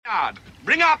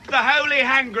Bring up the holy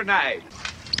hand grenade.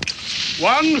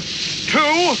 1, 2,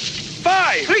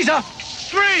 5. 3, sir.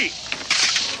 3.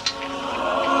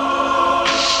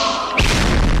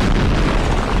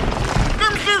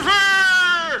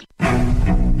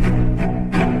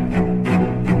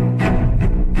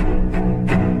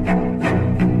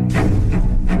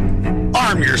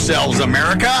 Arm yourselves,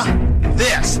 America.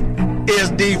 This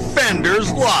is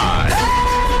Defenders Live.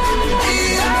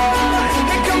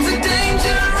 Here comes the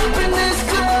danger up in this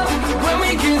club. When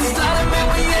we get started, man,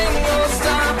 we ain't gonna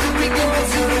stop. We gonna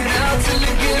turn it out till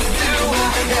it gets too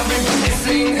hot. Everybody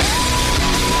sing.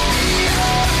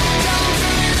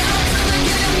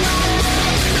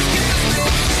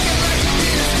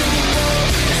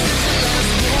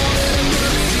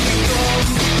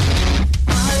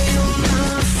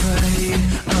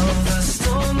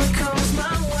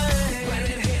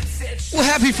 Well,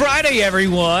 happy Friday,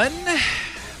 everyone.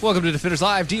 Welcome to Defenders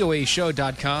Live,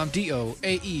 DOAShow.com,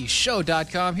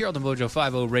 DOAEshow.com, here on the Mojo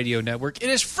 50 Radio Network. It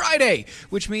is Friday,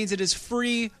 which means it is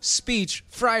Free Speech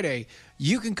Friday.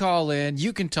 You can call in,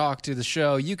 you can talk to the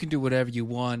show, you can do whatever you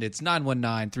want. It's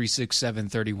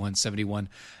 919-367-3171,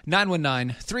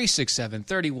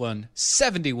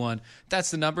 919-367-3171. That's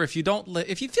the number. If you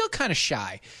feel kind of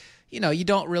shy, you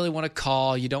don't really want to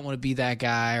call, you don't want to be that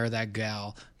guy or that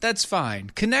gal, that's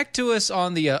fine. Connect to us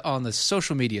on the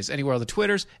social medias, anywhere on the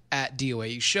Twitters, at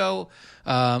DOAE Show,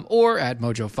 or at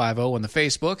Mojo50 on the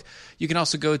Facebook. You can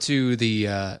also go to the,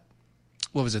 the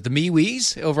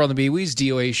MeWe's, over on the MeWe's,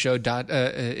 DOAE Show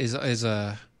is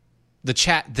the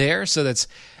chat there, so that's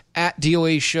at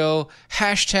DOAE Show.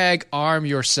 Hashtag arm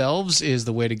yourselves is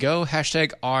the way to go.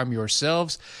 Hashtag arm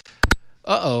yourselves.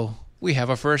 Uh-oh. We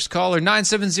have our first caller,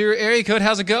 970 area code.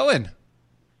 How's it going?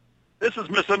 This is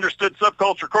Misunderstood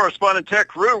Subculture Correspondent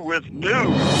Tech Rue with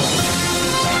news.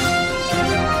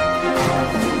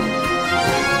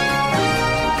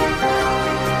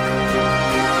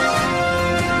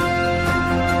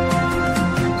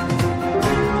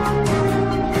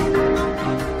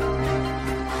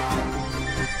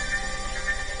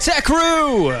 Tech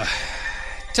Rue,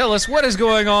 tell us what is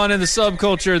going on in the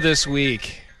subculture this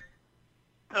week.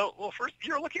 Oh, well, first,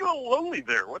 you're looking a little lonely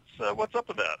there. What's up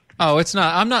with that? Oh, it's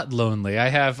not. I'm not lonely.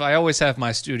 I always have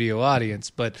my studio audience,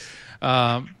 but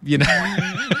my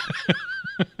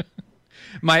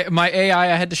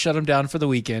AI, I had to shut him down for the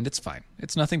weekend. It's fine.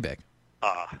 It's nothing big.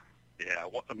 Yeah.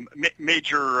 Well,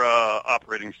 major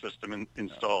operating system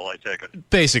install, I take it.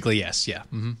 Basically, yes. Yeah.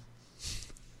 Mm-hmm.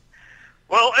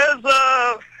 Well, as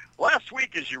last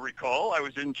week, as you recall, I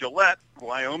was in Gillette,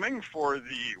 Wyoming, for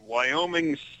the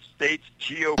Wyoming State's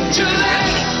GOP convention.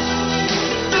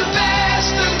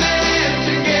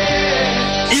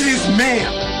 It is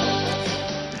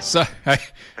ma'am. So I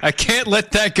can't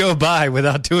let that go by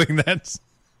without doing that.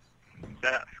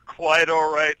 That's quite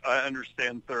all right. I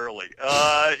understand thoroughly.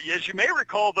 As you may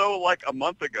recall, though, like a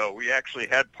month ago, we actually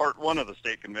had part one of the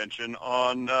state convention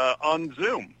on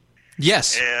Zoom.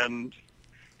 Yes. And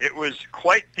it was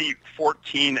quite the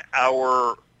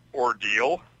 14-hour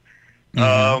ordeal.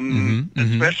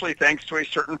 Especially thanks to a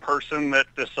certain person that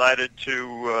decided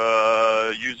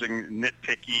to, using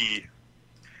nitpicky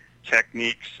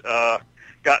techniques,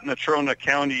 got Natrona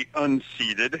County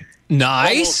unseated.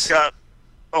 Nice.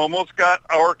 Almost got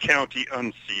our county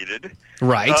unseated.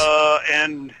 Right.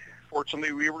 And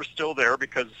fortunately, we were still there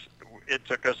because it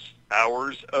took us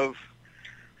hours of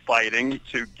fighting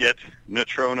to get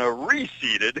Natrona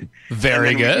reseated.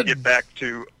 Very good. We get back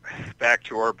to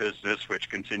our business, which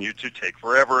continued to take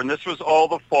forever. And this was all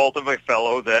the fault of a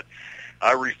fellow that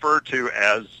I refer to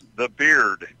as the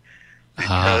Beard,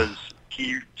 because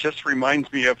he just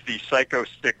reminds me of the Psycho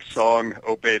Stick song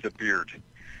 "Obey the Beard."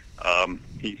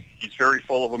 He's very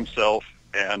full of himself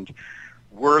and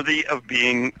worthy of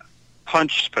being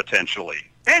punched potentially.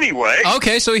 Anyway.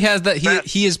 Okay, so he has that.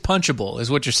 He is punchable,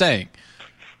 is what you're saying.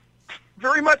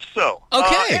 Very much so.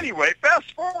 Okay. Anyway,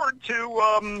 fast forward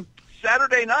to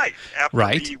Saturday night after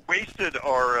we wasted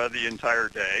the entire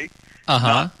day.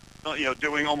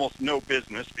 Doing almost no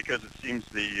business because it seems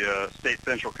the State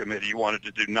Central Committee wanted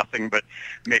to do nothing but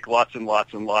make lots and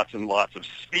lots and lots and lots of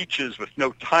speeches with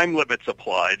no time limits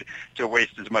applied to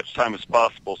waste as much time as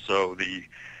possible. So the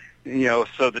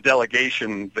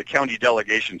delegation, the county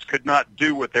delegations, could not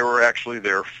do what they were actually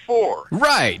there for.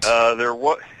 Right. There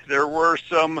were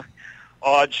some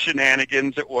odd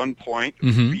shenanigans at one point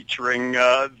featuring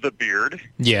the Beard.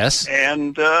 Yes.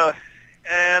 And we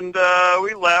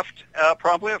left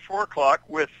promptly at 4 o'clock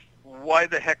with why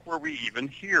the heck were we even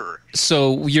here?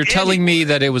 So you're telling me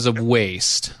that it was a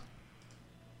waste.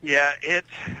 Yeah, it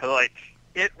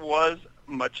was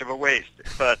much of a waste.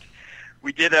 But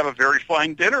we did have a very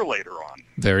fine dinner later on.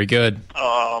 Very good.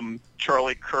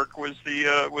 Charlie Kirk was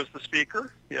the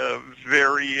speaker.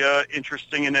 Very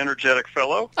interesting and energetic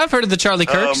fellow. I've heard of the Charlie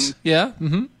Kirks. Yeah.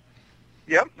 Mm-hmm.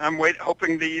 Yep, I'm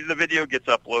hoping the video gets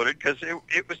uploaded because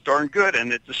it was darn good,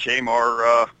 and it's a shame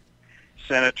our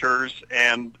senators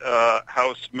and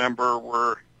House member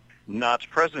were not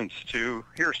present to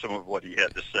hear some of what he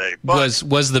had to say. But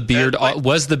was the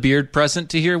beard present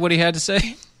to hear what he had to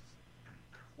say?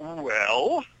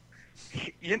 Well,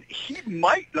 he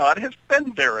might not have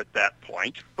been there at that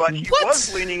point, but he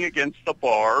was leaning against the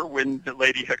bar when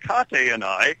Lady Hecate and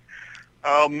I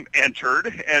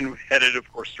entered and headed,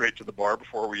 of course, straight to the bar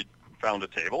before we found a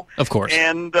table. Of course.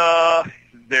 And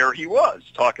there he was,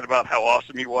 talking about how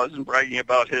awesome he was and bragging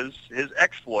about his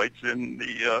exploits in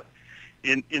the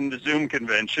Zoom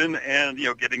convention and,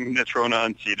 getting Natrona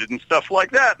unseated and stuff like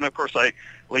that. And, of course, I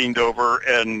leaned over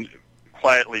and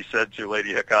quietly said to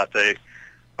Lady Hecate,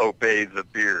 obey the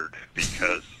beard,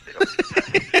 because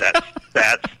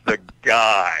that's the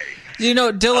guy.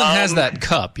 Dylan has that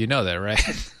cup. You know that,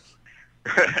 right?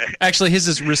 Actually, his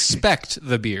is respect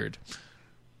the beard.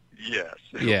 Yes.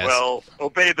 Yes. Well,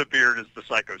 Obey the Beard is the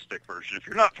Psycho Stick version. If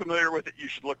you're not familiar with it, you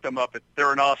should look them up.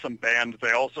 They're an awesome band.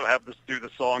 They also do the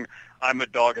song I'm a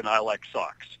Dog and I Like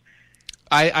Socks.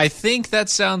 I think that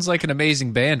sounds like an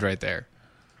amazing band right there.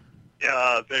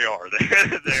 Yeah, they are.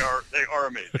 They are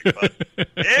amazing. But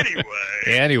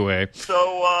Anyway.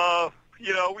 So,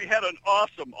 we had an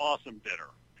awesome dinner.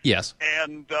 Yes.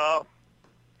 And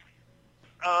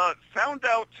found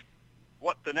out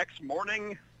the next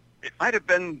morning, it might have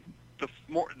been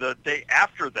the day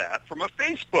after that, from a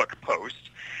Facebook post,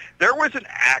 there was an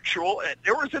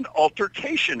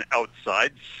altercation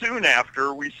outside soon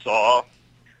after we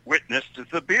witnessed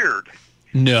the beard.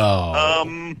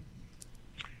 No.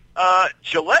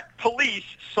 Gillette police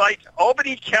cite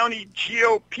Albany County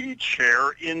GOP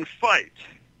chair in fight.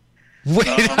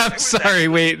 Wait, I'm sorry.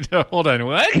 Wait, hold on.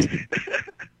 What?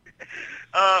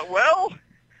 Well,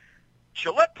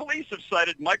 Gillette police have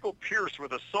cited Michael Pierce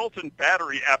with assault and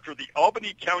battery after the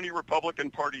Albany County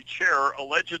Republican Party chair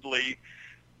allegedly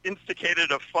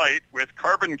instigated a fight with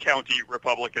Carbon County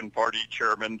Republican Party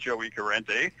chairman Joey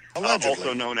Carente,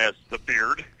 also known as the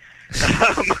Beard.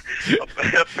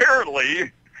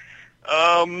 Apparently,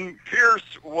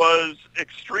 Pierce was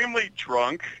extremely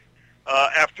drunk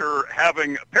after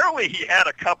apparently he had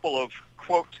a couple of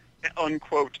quote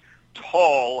unquote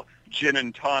tall gin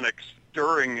and tonics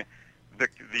during the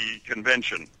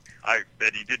convention. I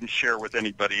bet he didn't share with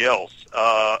anybody else.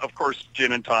 Of course,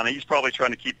 gin and tonic. He's probably trying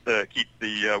to keep the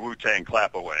Wu-Tang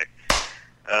clap away.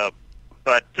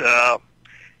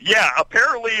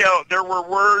 Apparently there were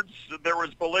words. There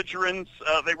was belligerence.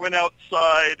 They went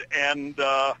outside, and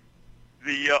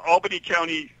the Albany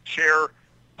County chair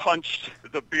punched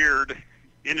the Beard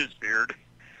in his beard,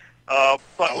 but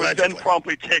was then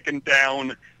promptly taken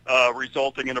down,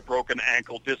 resulting in a broken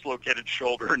ankle, dislocated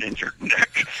shoulder, and injured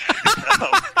neck.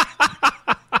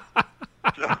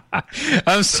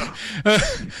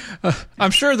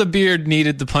 I'm sure the Beard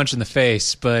needed the punch in the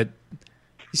face, but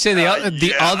you say the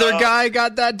other guy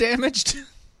got that damaged?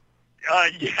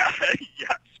 Yes,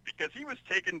 because he was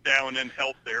taken down and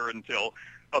held there until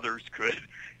others could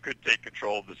take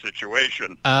control of the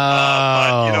situation.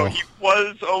 But he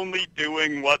was only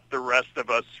doing what the rest of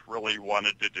us really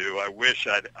wanted to do. I wish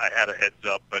I had a heads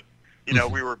up, but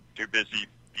we were too busy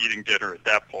eating dinner at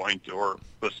that point or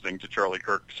listening to Charlie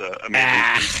Kirk's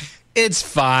amazing speech. It's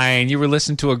fine. You were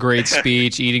listening to a great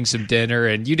speech, eating some dinner,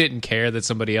 and you didn't care that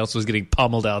somebody else was getting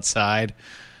pummeled outside.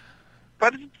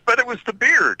 But it was the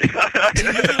Beard.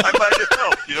 I might have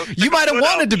helped. You might have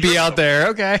wanted to be out there.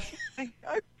 Okay.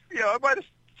 I might have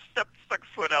stuck a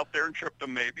foot out there and tripped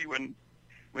him maybe when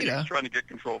he was trying to get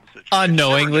control of the situation.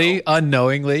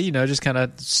 Unknowingly, just kind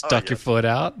of stuck your foot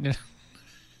out.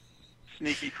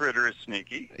 Sneaky critter is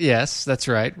sneaky. Yes, that's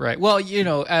right. Right. Well,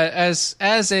 as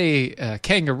a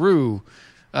kangaroo,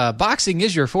 boxing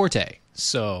is your forte.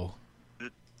 So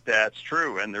that's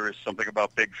true, and there is something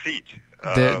about big feet.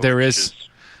 There which is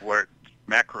where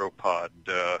macropod.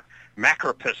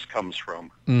 Macropus comes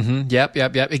from. Mm-hmm. Yep.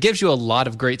 It gives you a lot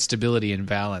of great stability and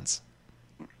balance.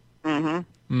 Mm-hmm.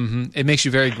 Mm-hmm. It makes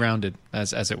you very grounded,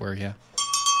 as it were, yeah.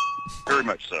 Very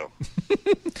much so.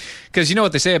 Because you know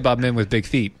what they say about men with big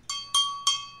feet.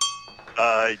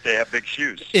 They have big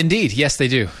shoes. Indeed, yes, they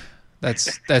do.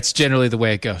 That's generally the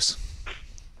way it goes.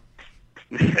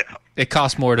 Yeah. It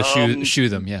costs more to shoe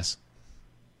them, yes.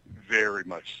 Very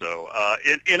much so.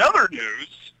 In other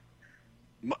news,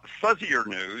 fuzzier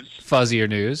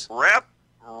news. Rap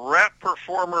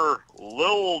performer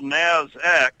Lil Nas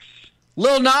X.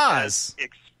 Lil Nas.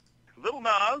 Lil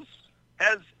Nas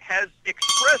has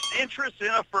expressed interest in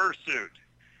a fursuit,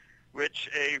 which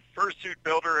a fursuit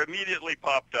builder immediately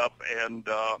popped up and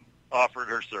offered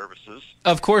her services.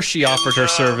 Of course she offered her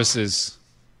services.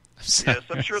 Yes,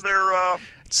 I'm sure they're...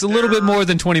 it's a little bit more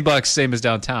than $20, same as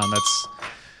downtown. That's...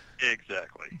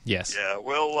 Exactly. Yes. Yeah,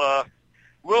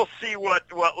 we'll see what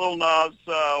Lil Nas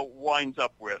winds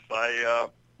up with. I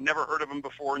never heard of him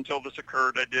before until this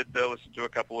occurred. I did listen to a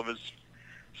couple of his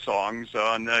songs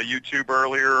on YouTube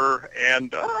earlier,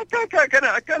 and I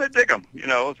kind of dig them. You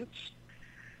know, it's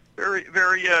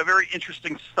very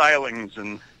interesting stylings,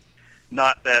 and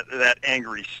not that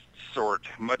angry sort.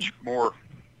 Much more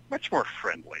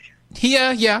friendly.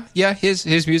 Yeah. His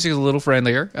music is a little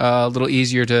friendlier, a little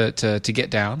easier to get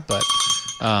down, but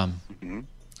I'll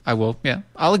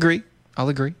agree.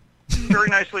 Very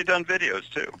nicely done videos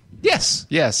too.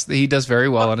 Yes, he does very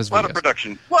well on his videos. A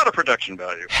lot of production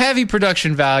value. Heavy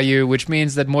production value, which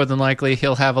means that more than likely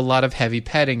he'll have a lot of heavy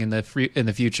petting in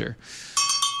the future.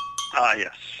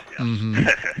 Yes.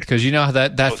 Because you know how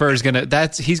that fur is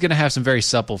he's gonna have some very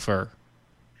supple fur.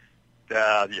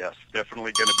 Yes,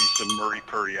 definitely going to be some Murray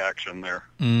Purdy action there.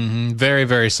 Very,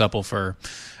 very supple fur.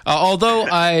 Although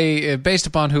based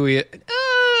upon who he,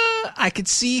 I could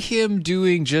see him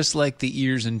doing just like the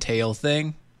ears and tail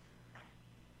thing.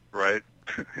 Right.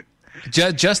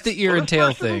 just the ear and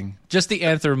tail thing. Just the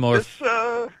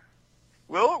anthropomorph.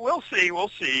 We'll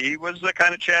see. He was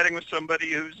kind of chatting with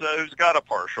somebody who's got a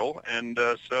partial, and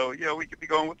so we could be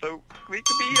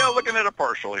looking at a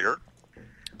partial here.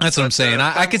 That's what I'm saying.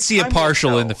 I could see a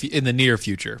partial in the near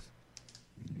future.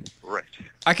 Right.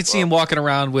 I could see him walking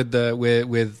around with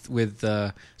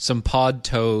some pod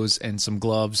toes and some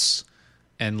gloves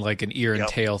and like an ear and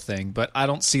tail thing, but I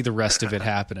don't see the rest of it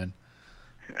happening.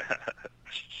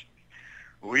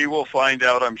 We will find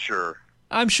out, I'm sure.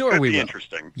 I'm sure Could we be will.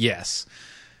 Interesting. Yes,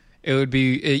 it would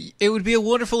be a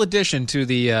wonderful addition to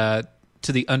the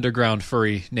underground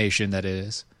furry nation that it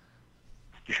is.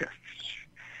 Yeah.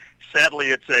 Sadly,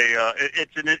 it's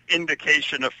an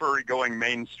indication of furry going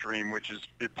mainstream, which is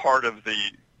part of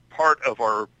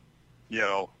our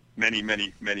many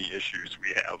issues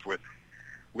we have with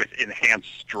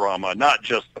enhanced drama, not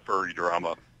just the furry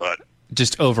drama, but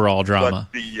just overall drama.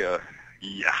 But the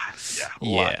lots of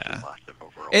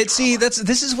overall drama. See,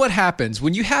 this is what happens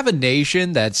when you have a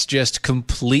nation that's just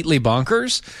completely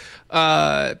bonkers.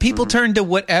 People turn to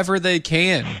whatever they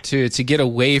can to get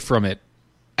away from it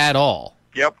at all.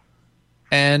 Yep.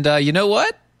 And you know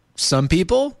what? Some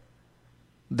people,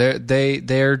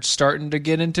 they're starting to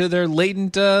get into their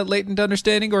latent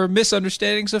understanding or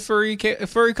misunderstandings of furry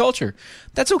culture.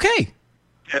 That's okay.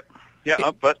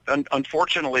 Yeah, but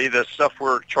unfortunately, the stuff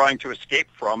we're trying to escape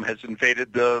from has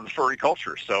invaded the furry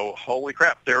culture. So, holy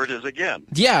crap, there it is again.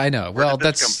 Yeah, I know. Where well,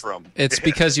 did this that's come from? It's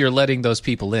because you're letting those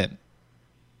people in.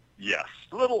 Yes,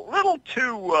 a little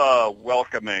too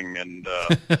welcoming and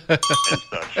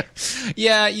such.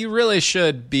 Yeah, you really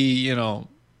should be, a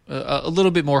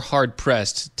little bit more hard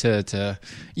pressed to.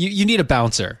 You need a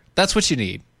bouncer. That's what you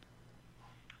need.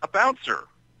 A bouncer.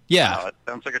 Yeah, it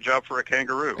sounds like a job for a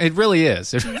kangaroo. It really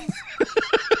is. It's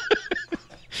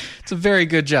a very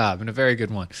good job and a very good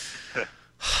one.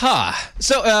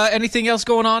 So, anything else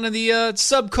going on in the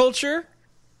subculture?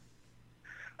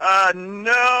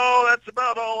 No, that's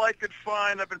about all I could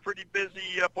find. I've been pretty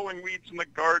busy pulling weeds in the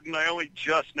garden. I only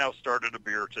just now started a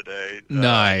beer today.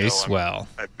 Nice.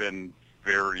 I've been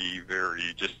very,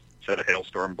 very just had a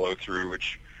hailstorm blow through,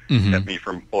 which Mm-hmm. kept me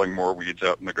from pulling more weeds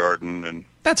out in the garden. And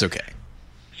That's okay.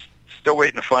 still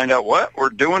waiting to find out what we're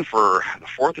doing for the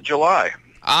 4th of July.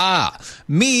 I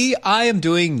am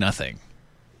doing nothing.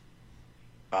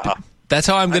 That's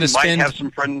how I'm going to spend. I might have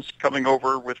some friends coming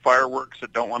over with fireworks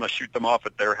that don't want to shoot them off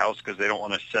at their house because they don't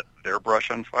want to set their brush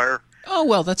on fire. Oh,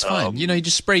 well, that's fine. You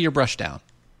just spray your brush down.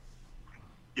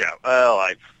 Yeah, well,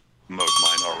 I've mowed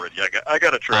mine already. I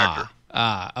got a tractor.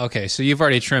 Okay. So you've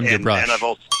already trimmed your brush. And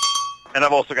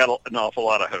I've also got an awful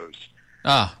lot of hose.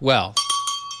 Well,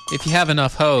 if you have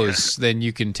enough hose, then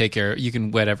you can you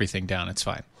can wet everything down. It's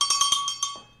fine.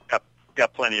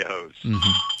 Got plenty of hose.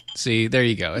 Mm-hmm. See, there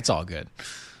you go. It's all good.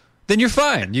 Then you're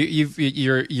fine.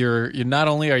 You're not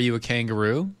only are you a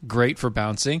kangaroo, great for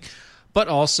bouncing, but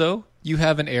also you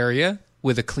have an area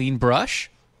with a clean brush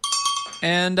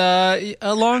and a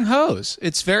long hose.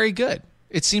 It's very good.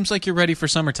 It seems like you're ready for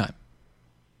summertime.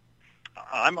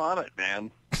 I'm on it,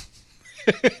 man.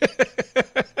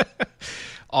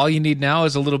 All you need now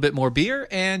is a little bit more beer,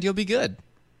 and you'll be good.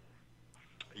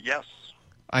 Yes.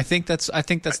 I think that's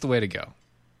the way to go.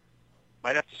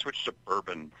 Might have to switch to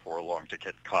bourbon before long to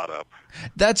get caught up.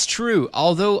 That's true.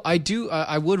 Although I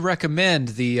would recommend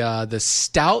the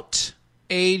stout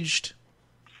aged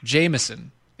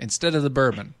Jameson instead of the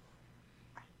bourbon.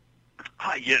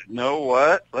 You know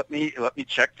what? Let me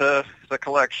check the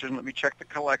collection. Let me check the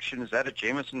collection. Is that a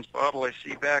Jameson's bottle I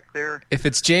see back there? If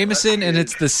it's Jameson and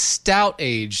it's the stout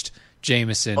aged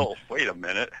Jameson. Oh, wait a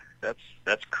minute.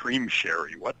 That's cream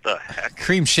sherry. What the heck?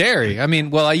 Cream sherry. I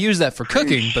mean, well, I use that for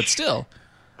cooking, but still.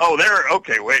 Oh, there.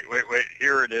 Okay, wait.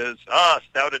 Here it is.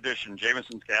 Stout edition,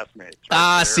 Jameson's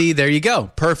Caskmates. See, there you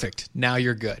go. Perfect. Now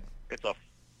you're good. It's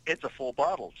a full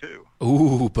bottle too.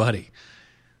 Ooh, buddy.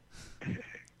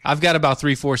 I've got about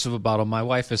 3/4 of a bottle. My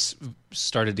wife has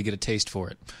started to get a taste for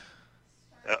it.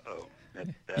 Uh-oh.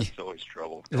 That's always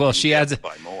trouble. Well, she adds it.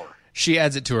 Buy more. She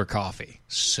adds it to her coffee.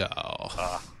 So,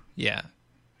 yeah.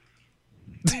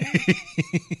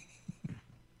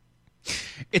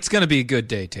 It's going to be a good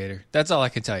day, Tater. That's all I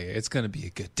can tell you. It's going to be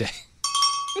a good day.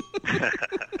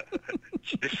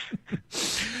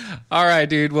 All right,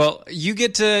 dude. Well, you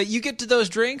get to those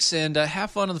drinks and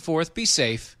have fun on the 4th. Be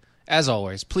safe, as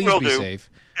always. Please be safe.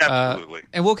 Absolutely.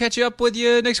 And we'll catch up with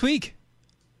you next week.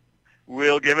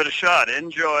 We'll give it a shot.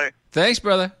 Enjoy. Thanks,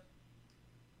 brother.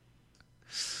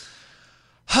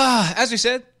 As we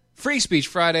said, Free Speech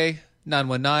Friday,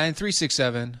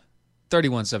 919-367-3171,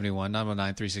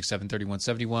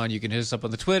 919-367-3171. You can hit us up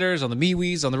on the Twitters, on the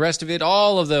MeWes, on the rest of it,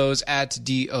 all of those at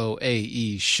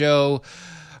DOAE Show.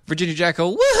 Virginia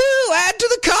Jacko, woohoo, add to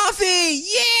the coffee,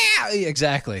 yeah!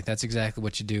 Exactly, that's exactly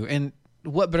what you do. And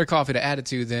what better coffee to add it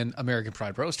to than American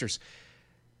Pride Roasters?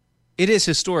 It is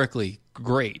historically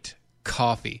great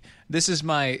coffee. This is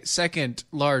my second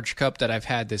large cup that I've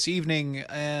had this evening,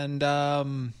 and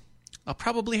I'll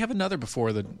probably have another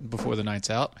before the night's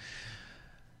out.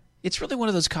 It's really one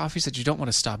of those coffees that you don't want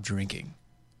to stop drinking.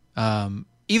 Even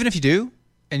if you do,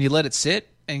 and you let it sit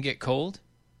and get cold,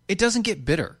 it doesn't get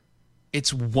bitter.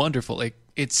 It's wonderful.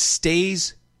 It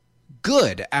stays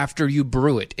good after you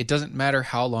brew it. It doesn't matter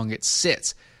how long it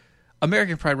sits.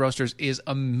 American Pride Roasters is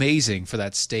amazing for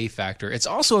that stay factor. It's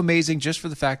also amazing just for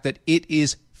the fact that it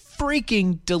is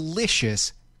freaking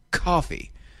delicious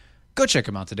coffee. Go check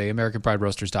them out today,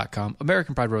 AmericanPrideRoasters.com,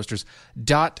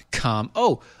 AmericanPrideRoasters.com.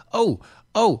 Oh,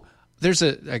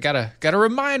 I got a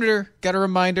reminder.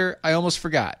 I almost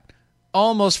forgot.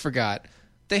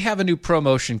 They have a new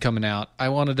promotion coming out. I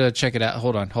wanted to check it out.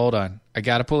 Hold on. I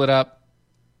got to pull it up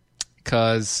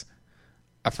because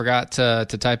I forgot to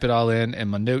type it all in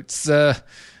my notes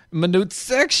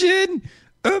section.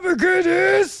 Oh my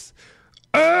goodness.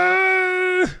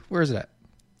 Where is it at?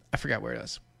 I forgot where it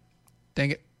is.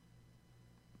 Dang it.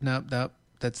 Nope.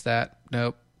 That's that.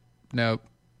 Nope. Dang.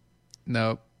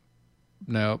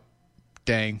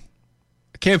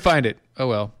 I can't find it. Oh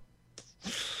well.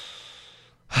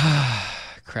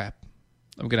 Crap.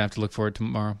 I'm going to have to look for it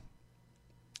tomorrow.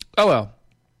 Oh well.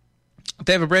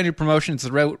 They have a brand new promotion. It's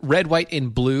the red, white,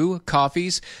 and blue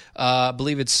coffees. I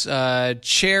believe it's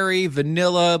cherry,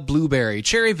 vanilla, blueberry.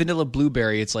 Cherry, vanilla,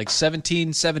 blueberry. It's like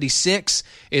 $17.76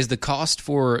 is the cost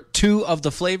for 2 of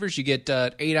the flavors. You get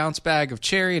an 8-ounce bag of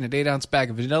cherry and an 8-ounce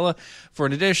bag of vanilla. For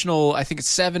an additional, I think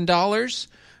it's $7,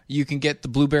 you can get the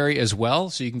blueberry as well.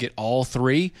 So you can get all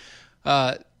 3.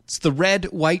 It's the red,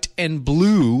 white, and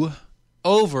blue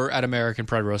over at American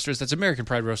Pride Roasters. That's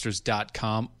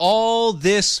AmericanPrideRoasters.com. All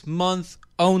this month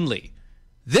only.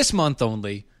 This month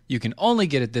only. You can only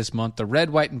get it this month. The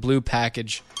red, white, and blue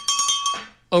package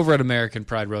over at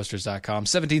AmericanPrideRoasters.com.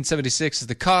 $17.76 is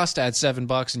the cost. Add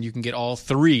 $7 and you can get all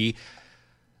 3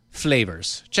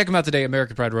 flavors. Check them out today,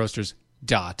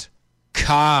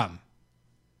 AmericanPrideRoasters.com.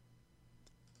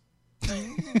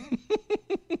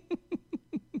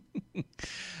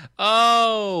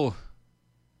 Oh.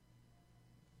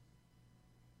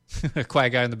 Quiet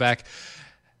guy in the back.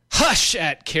 Hush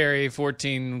at Carrie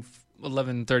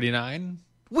 141139.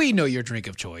 We know your drink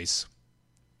of choice.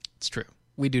 It's true.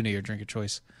 We do know your drink of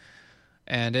choice.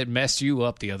 And it messed you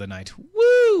up the other night.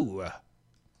 Woo!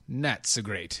 Not so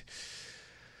great.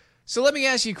 So let me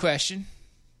ask you a question.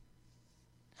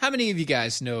 How many of you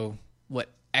guys know what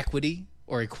equity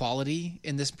or equality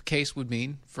in this case would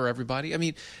mean for everybody? I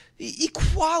mean,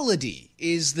 equality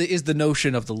is the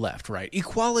notion of the left, right?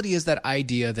 Equality is that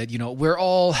idea that, we're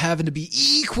all having to be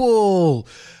equal.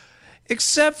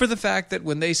 Except for the fact that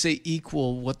when they say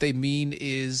equal, what they mean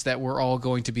is that we're all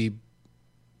going to be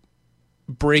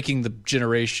breaking the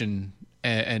generation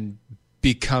and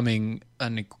becoming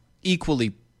an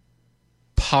equally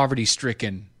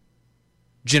poverty-stricken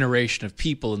generation of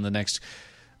people in the next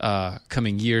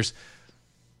coming years.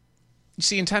 You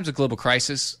see, in times of global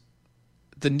crisis,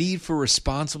 the need for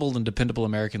responsible and dependable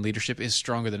American leadership is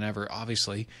stronger than ever,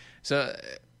 obviously. So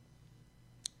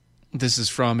this is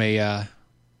from a,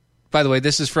 by the way,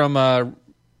 this is from an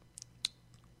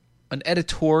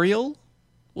editorial.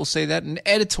 We'll say that, an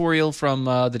editorial from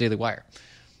the Daily Wire.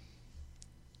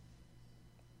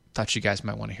 Thought you guys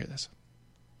might want to hear this.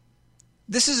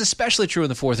 This is especially true on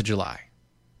the 4th of July.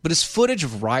 But as footage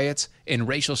of riots and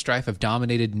racial strife have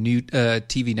dominated new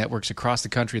TV networks across the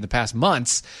country in the past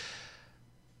months,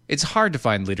 it's hard to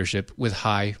find leadership with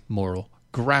high moral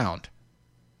ground.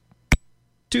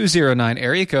 209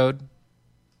 area code.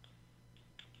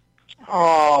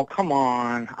 Oh, come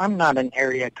on. I'm not an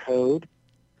area code.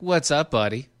 What's up,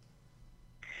 buddy?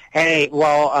 Hey,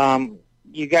 well,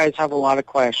 you guys have a lot of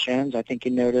questions. I think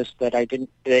you noticed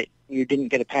that you didn't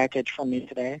get a package from me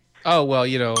today. Oh, well,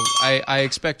 you know, I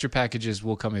expect your packages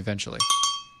will come eventually.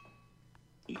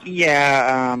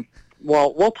 Yeah,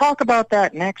 well, we'll talk about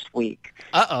that next week.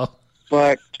 Uh-oh.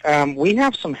 But we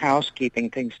have some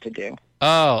housekeeping things to do.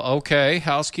 Oh, okay.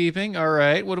 Housekeeping. All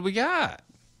right. What do we got?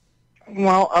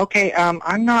 Well, okay,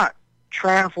 I'm not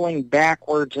traveling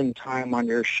backwards in time on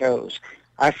your shows.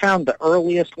 I found the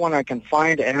earliest one I can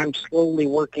find, and I'm slowly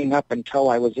working up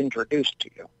until I was introduced to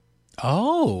you.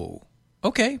 Oh,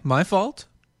 okay. My fault.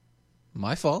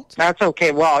 My fault. That's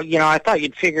okay. Well, you know, I thought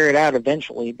you'd figure it out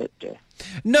eventually, but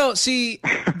no. See,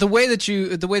 the way that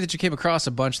you came across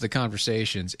a bunch of the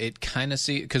conversations, it kind of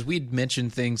because we'd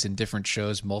mentioned things in different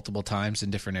shows multiple times in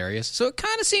different areas, so it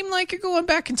kind of seemed like you're going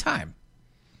back in time.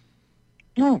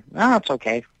 No, it's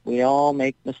okay. We all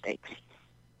make mistakes.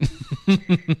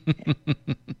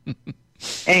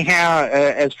 Anyhow,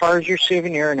 as far as your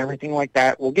souvenir and everything like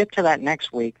that, we'll get to that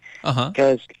next week.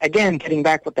 Because, again, getting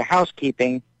back with the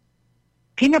housekeeping,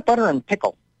 peanut butter and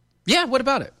pickle. Yeah, what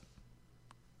about it?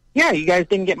 Yeah, you guys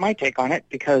didn't get my take on it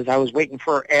because I was waiting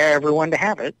for everyone to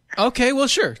have it. Okay, well,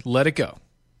 sure. Let it go.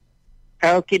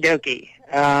 Okie dokie.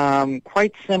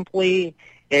 Quite simply,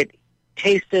 it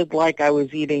tasted like I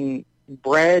was eating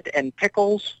bread and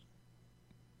pickles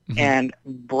and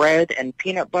bread and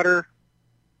peanut butter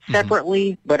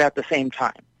separately, but at the same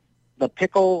time. The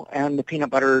pickle and the peanut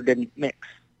butter didn't mix.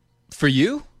 For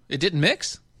you? It didn't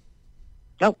mix?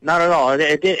 No, not at all.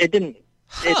 It didn't.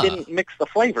 It didn't mix the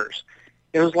flavors.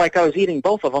 It was like I was eating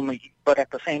both of them, but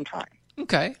at the same time.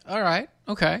 Okay. All right.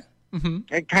 Okay.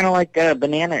 Mm-hmm. Kind of like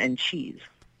banana and cheese.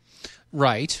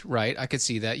 Right. I could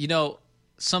see that. You know,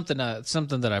 something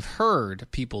that I've heard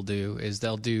people do is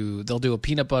they'll do a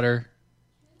peanut butter,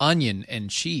 onion, and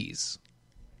cheese.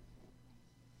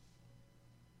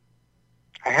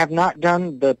 I have not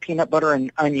done the peanut butter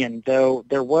and onion, though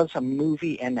there was a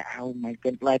movie, and oh my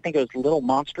goodness, I think it was Little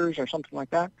Monsters or something like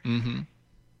that,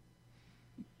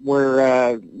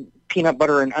 where peanut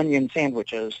butter and onion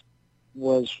sandwiches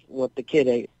was what the kid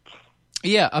ate.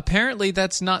 Yeah, apparently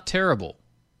that's not terrible.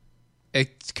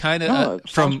 It's kind of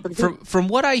from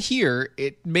what I hear,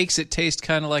 it makes it taste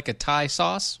kind of like a Thai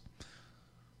sauce.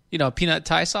 You know, peanut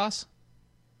Thai sauce.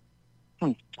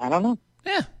 I don't know.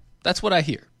 Yeah, that's what I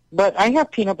hear. But I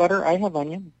have peanut butter. I have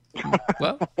onion.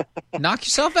 Well, knock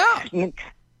yourself out.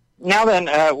 Now then,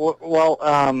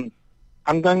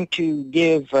 I'm going to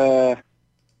give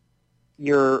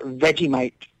your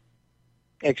Vegemite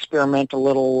experiment a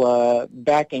little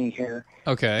backing here.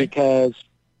 Okay. Because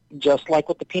just like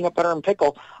with the peanut butter and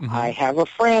pickle, I have a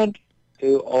friend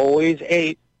who always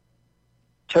ate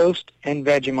toast and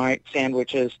Vegemite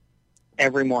sandwiches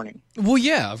every morning. Well,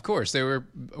 yeah, of course.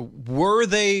 Were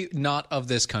they not of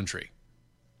this country?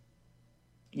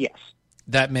 Yes.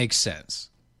 That makes sense.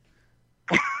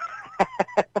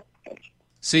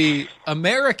 See,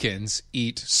 Americans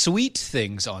eat sweet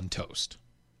things on toast.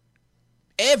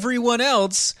 Everyone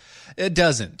else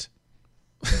doesn't.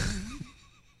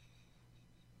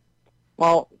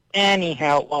 Well,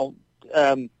 anyhow,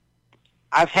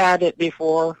 I've had it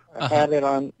before. I've had it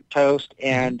on toast,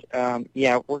 and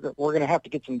yeah, we're going to have to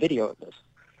get some video of this.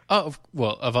 Oh,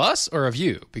 well, of us or of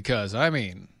you? Because, I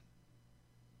mean...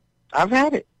 I've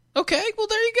had it. Okay, well,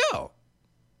 there you go.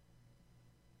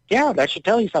 Yeah, that should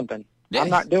tell you something. Yes. I'm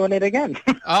not doing it again.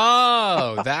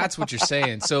 Oh, that's what you're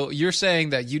saying. So you're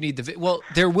saying that you need well,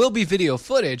 there will be video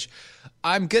footage.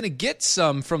 I'm going to get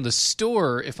some from the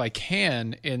store if I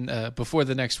can before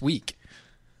the next week.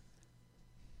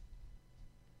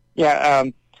 Yeah,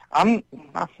 I'm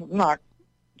not,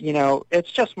 you know,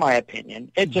 it's just my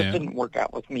opinion. It just didn't work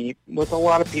out with me. With a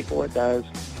lot of people it does.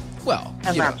 Well,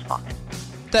 and that's fine.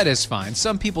 That is fine.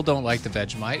 Some people don't like the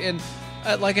Vegemite, and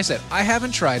like I said, I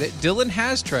haven't tried it. Dylan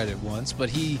has tried it once, but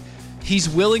he's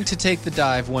willing to take the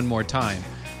dive one more time,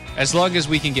 as long as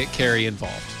we can get Carrie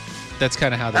involved. That's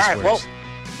kind of how this works. Well,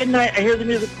 Good night. I hear the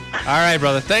music. All right,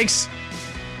 brother. Thanks.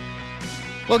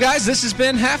 Well, guys, this has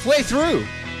been Halfway Through.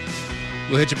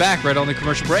 We'll hit you back right on the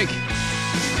commercial break.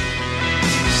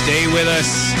 Stay with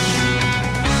us.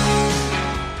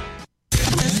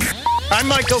 I'm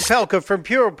Michael Pelka from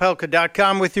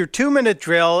PurePelka.com with your 2-minute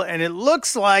drill, and it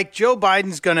looks like Joe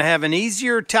Biden's going to have an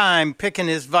easier time picking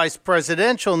his vice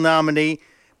presidential nominee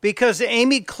because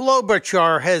Amy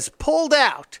Klobuchar has pulled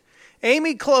out.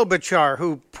 Amy Klobuchar,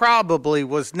 who probably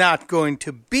was not going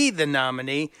to be the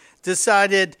nominee,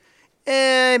 decided,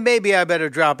 maybe I better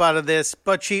drop out of this,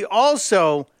 but she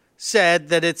also said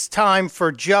that it's time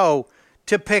for Joe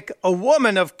to pick a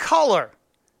woman of color.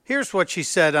 Here's what she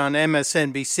said on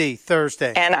MSNBC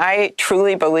Thursday. And I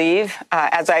truly believe,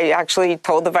 as I actually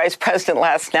told the vice president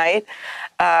last night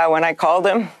when I called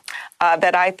him,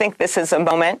 that I think this is a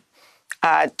moment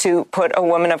to put a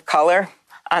woman of color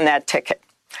on that ticket.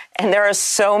 And there are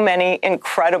so many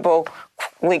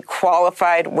incredibly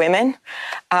qualified women.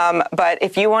 But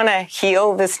if you want to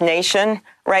heal this nation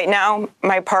right now,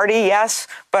 my party, yes,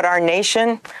 but our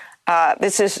nation,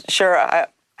 this is sure a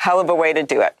hell of a way to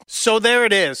do it. So there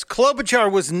it is.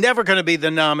 Klobuchar was never going to be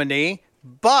the nominee,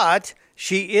 but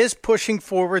she is pushing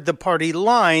forward the party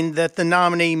line that the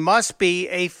nominee must be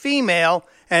a female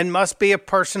and must be a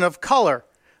person of color.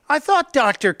 I thought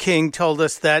Dr. King told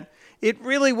us that it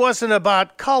really wasn't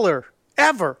about color,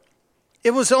 ever.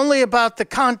 It was only about the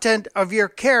content of your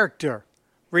character.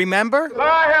 Remember?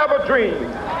 I have a dream.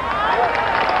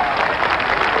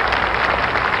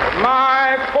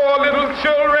 My 4 little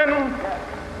children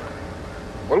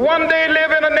will one day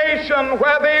live in a nation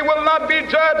where they will not be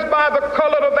judged by the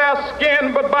color of their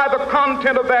skin, but by the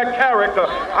content of their character.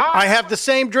 I have the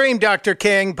same dream, Dr.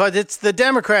 King, but it's the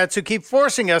Democrats who keep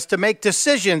forcing us to make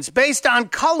decisions based on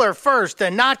color first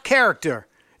and not character.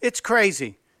 It's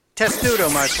crazy. Testudo,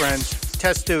 my friends.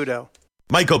 Testudo.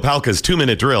 Mike Opalka's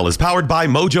 2-minute drill is powered by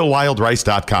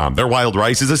MojoWildRice.com. Their wild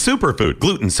rice is a superfood,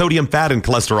 gluten, sodium, fat, and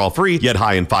cholesterol-free, yet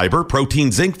high in fiber,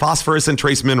 protein, zinc, phosphorus, and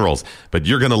trace minerals. But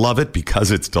you're going to love it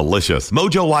because it's delicious.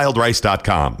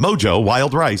 MojoWildRice.com.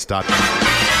 MojoWildRice.com.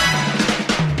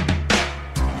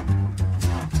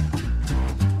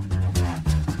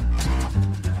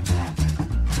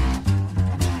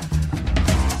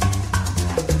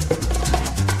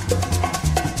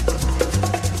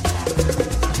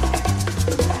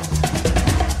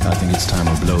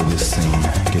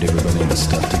 Get everybody in the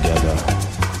stuff together.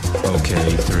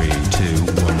 Okay, 3, 2,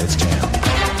 1, let's jam.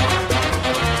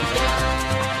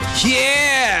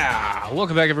 Yeah!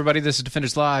 Welcome back, everybody. This is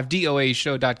Defenders Live,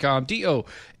 DOAEshow.com,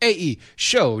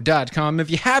 DOAEshow.com. If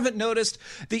you haven't noticed,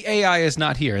 the AI is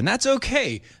not here, and that's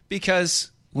okay,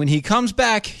 because when he comes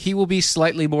back, he will be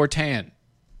slightly more tan.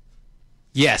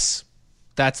 Yes,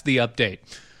 that's the update.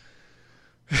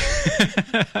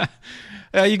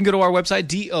 You can go to our website,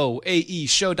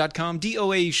 DOAEshow.com,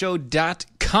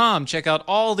 DOAEshow.com. Check out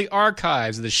all the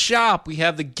archives, the shop. We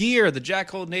have the gear. The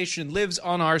Jackhole Nation lives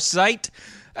on our site,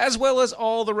 as well as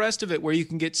all the rest of it, where you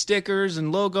can get stickers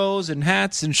and logos and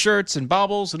hats and shirts and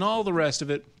baubles and all the rest of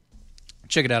it.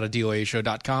 Check it out at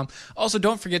DOAEshow.com. Also,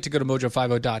 don't forget to go to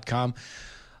Mojo50.com.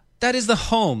 That is the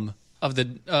home of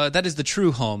that is the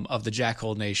true home of the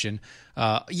Jackhole Nation.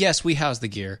 Yes, we house the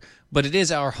gear, but it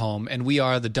is our home, and we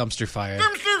are the dumpster fire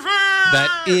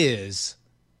that is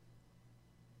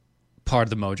part of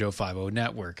the Mojo 50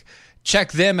 network.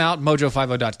 Check them out,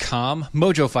 Mojo50.com,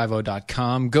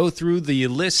 Mojo50.com. Go through the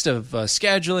list of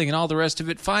scheduling and all the rest of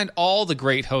it. Find all the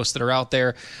great hosts that are out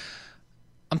there.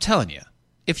 I'm telling you,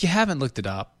 if you haven't looked it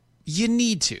up, you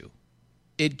need to.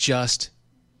 It just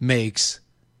makes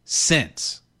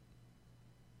sense.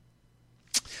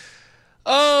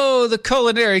 Oh, the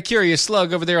culinary curious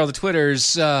slug over there on the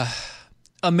Twitters.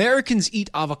 Americans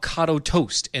eat avocado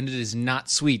toast, and it is not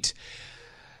sweet.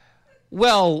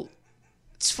 Well,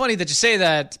 it's funny that you say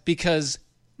that because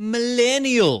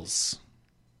millennials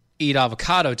eat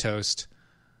avocado toast,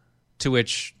 to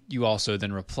which you also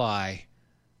then reply,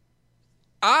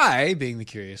 I, being the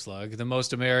curious slug, the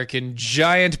most American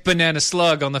giant banana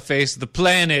slug on the face of the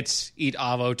planet, eat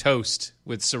avo toast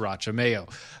with sriracha mayo.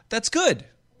 That's good.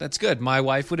 That's good. My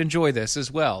wife would enjoy this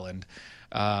as well. And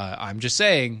I'm just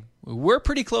saying, we're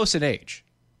pretty close in age.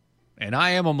 And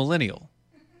I am a millennial.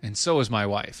 And so is my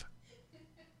wife.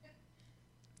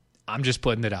 I'm just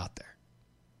putting it out there.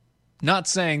 Not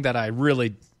saying that I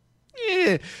really...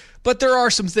 but there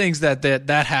are some things that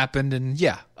happened. And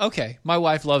yeah, okay. My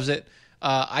wife loves it.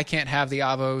 I can't have the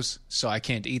avos, so I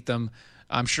can't eat them.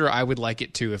 I'm sure I would like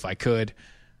it too if I could.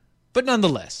 But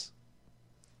nonetheless...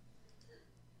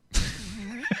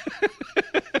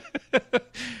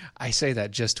 I say that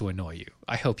just to annoy you.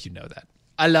 I hope you know that.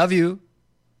 I love you.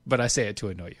 but I say it to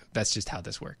annoy you. That's just how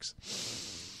this works.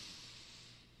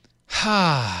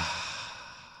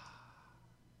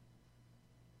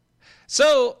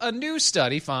 So a new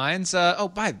study finds,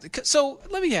 so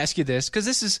let me ask you this, because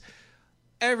this is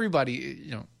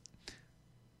everybody,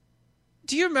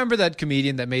 do you remember that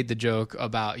comedian that made the joke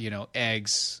about,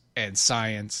 eggs and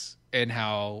science and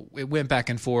how it went back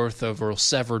and forth over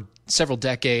several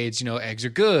decades? Eggs are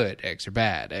good, eggs are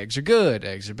bad, eggs are good,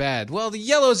 eggs are bad. Well, the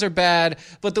yellows are bad,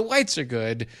 but the whites are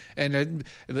good, and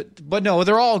but no,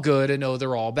 they're all good, and no,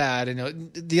 they're all bad,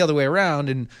 and the other way around,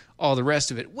 and all the rest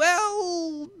of it.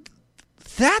 Well,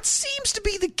 that seems to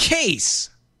be the case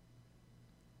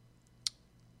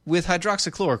with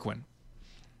hydroxychloroquine.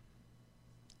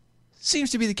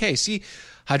 Seems to be the case. See,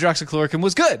 hydroxychloroquine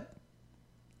was good,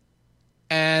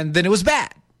 and then it was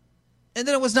bad, and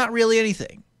then it was not really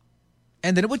anything,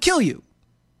 and then it would kill you,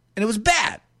 and it was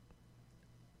bad.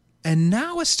 And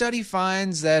now a study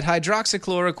finds that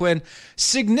hydroxychloroquine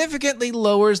significantly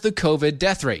lowers the COVID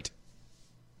death rate.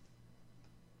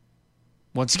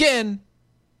 Once again,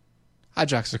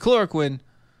 hydroxychloroquine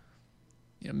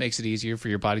makes it easier for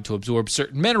your body to absorb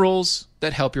certain minerals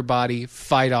that help your body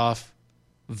fight off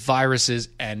viruses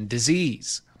and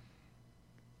disease.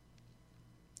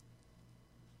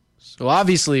 So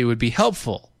obviously it would be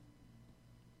helpful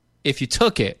if you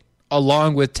took it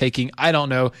along with taking,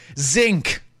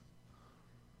 zinc.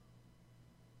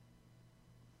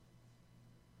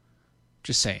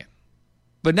 Just saying.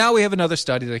 But now we have another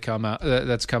study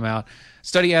that's come out.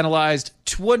 Study analyzed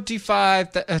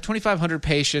 2,500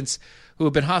 patients who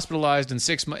have been hospitalized in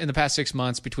the past 6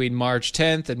 months between March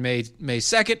 10th and May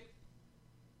 2nd.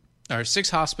 Or 6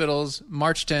 hospitals,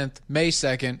 March 10th, May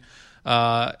 2nd.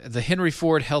 The Henry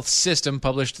Ford Health System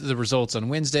published the results on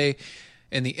Wednesday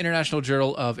in the International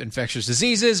Journal of Infectious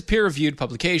Diseases, peer-reviewed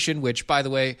publication, which, by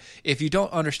the way, if you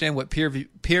don't understand what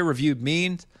peer-reviewed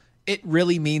means, it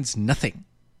really means nothing.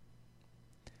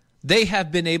 They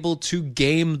have been able to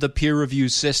game the peer review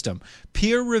system.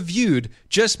 Peer-reviewed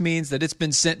just means that it's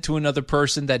been sent to another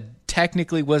person that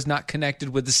technically was not connected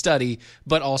with the study,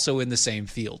 but also in the same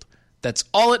field. That's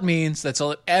all it means. That's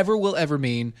all it will ever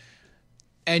mean.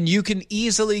 And you can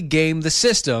easily game the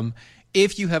system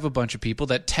if you have a bunch of people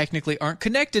that technically aren't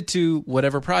connected to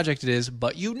whatever project it is,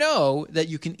 but that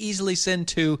you can easily send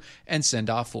to and send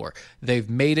off for. They've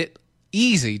made it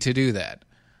easy to do that.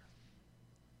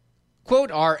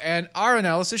 Quote, our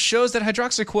analysis shows that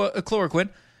hydroxychloroquine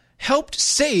helped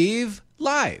save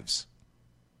lives.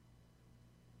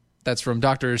 That's from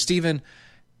Dr. Stephen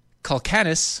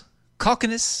Kalkanis,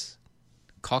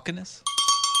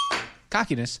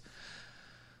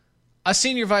 a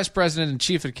senior vice president and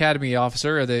chief academy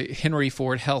officer of the Henry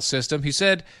Ford Health System, who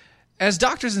said, as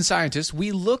doctors and scientists,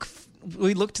 we look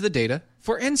to the data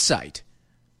for insight.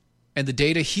 And the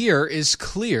data here is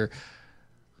clear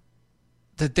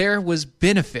that there was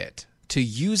benefit to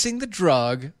using the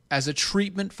drug as a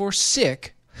treatment for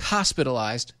sick,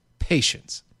 hospitalized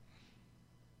patients.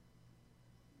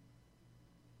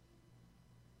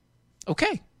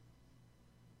 Okay.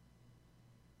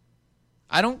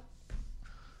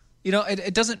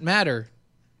 It doesn't matter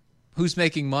who's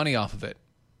making money off of it.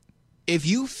 If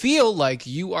you feel like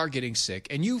you are getting sick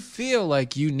and you feel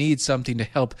like you need something to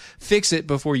help fix it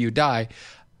before you die,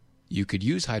 you could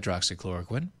use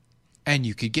hydroxychloroquine and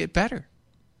you could get better.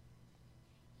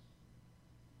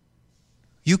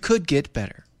 You could get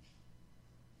better.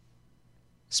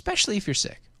 Especially if you're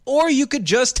sick. Or you could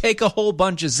just take a whole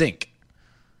bunch of zinc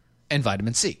and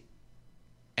vitamin C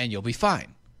and you'll be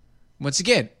fine. Once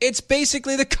again, it's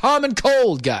basically the common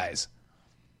cold, guys.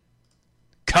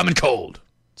 Common cold.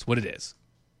 That's what it is.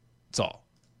 That's all.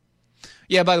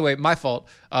 Yeah, by the way, my fault.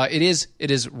 It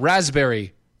is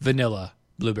raspberry, vanilla,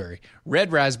 blueberry.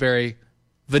 Red raspberry,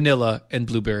 vanilla, and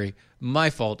blueberry.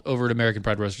 My fault over at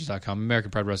AmericanPrideRoasters.com.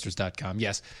 AmericanPrideRoasters.com.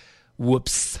 Yes.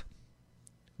 Whoops.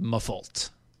 My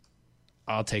fault.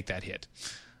 I'll take that hit.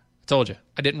 I told you.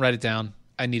 I didn't write it down.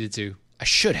 I needed to. I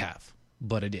should have,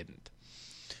 but I didn't.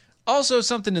 Also,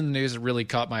 something in the news that really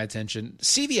caught my attention.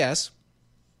 CVS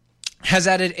has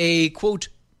added a, quote,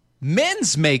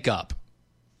 men's makeup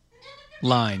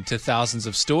line to thousands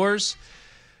of stores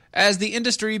as the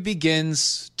industry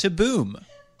begins to boom.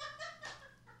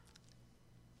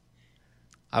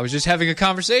 I was just having a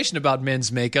conversation about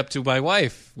men's makeup to my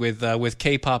wife with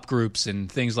K-pop groups and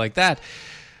things like that,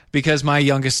 because my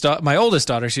oldest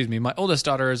daughter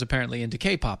is apparently into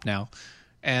K-pop now.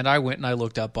 And I went and I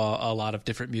looked up a lot of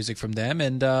different music from them,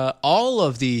 and all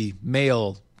of the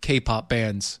male K-pop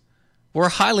bands were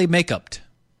highly make-upped.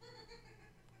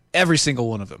 Every single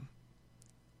one of them.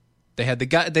 They had they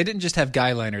didn't just have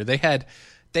guy liner. They had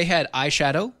They had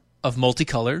eyeshadow of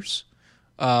multicolors.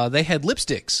 They had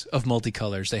lipsticks of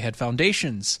multicolors. They had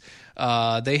foundations.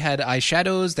 They had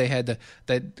eyeshadows.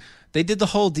 They did the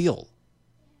whole deal.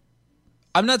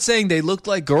 I'm not saying they looked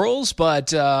like girls, but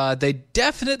they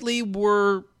definitely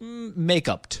were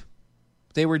make-upped.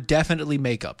 They were definitely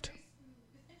make-upped.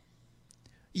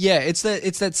 Yeah, it's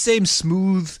that same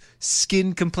smooth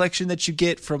skin complexion that you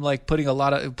get from like putting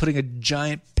a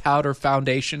giant powder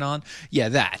foundation on. Yeah,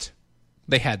 that.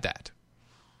 They had that.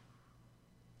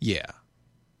 Yeah.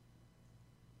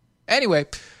 Anyway,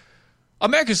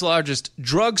 America's largest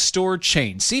drugstore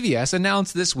chain, CVS,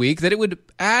 announced this week that it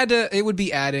would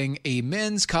be adding a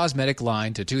men's cosmetic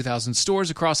line to 2,000 stores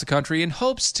across the country in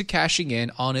hopes to cashing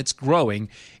in on its growing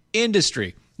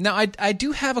industry. Now, I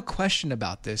do have a question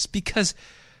about this because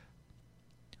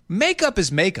makeup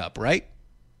is makeup, right?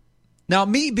 Now,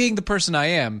 me being the person I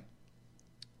am,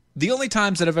 the only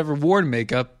times that I've ever worn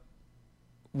makeup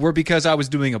were because I was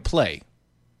doing a play.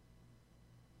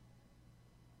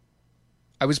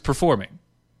 I was performing.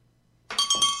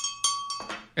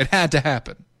 It had to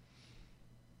happen.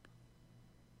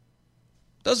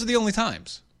 Those are the only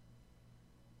times.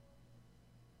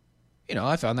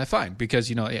 I found that fine because,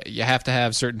 you have to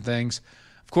have certain things.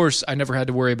 Of course, I never had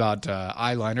to worry about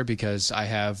eyeliner because I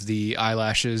have the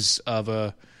eyelashes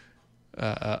of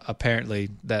apparently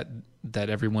that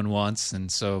everyone wants.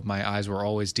 And so my eyes were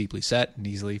always deeply set and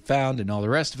easily found and all the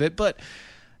rest of it. But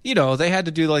they had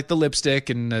to do like the lipstick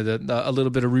and a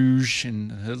little bit of rouge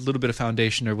and a little bit of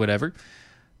foundation or whatever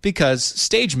because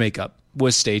stage makeup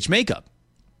was stage makeup.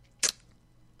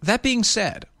 That being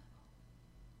said,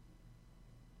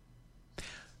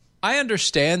 I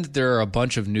understand that there are a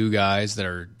bunch of new guys that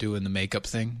are doing the makeup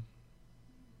thing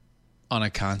on a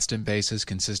constant basis,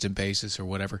 consistent basis or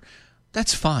whatever.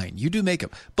 That's fine. You do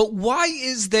makeup. But why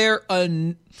is there a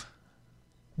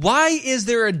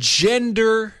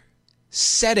gender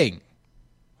setting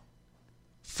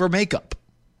for makeup?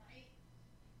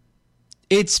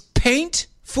 It's paint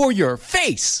for your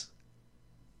face.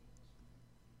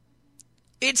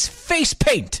 It's face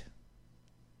paint.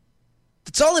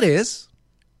 That's all it is.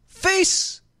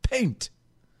 Face paint.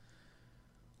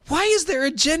 Why is there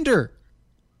a gender?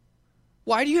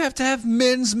 Why do you have to have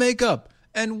men's makeup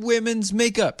and women's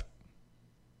makeup?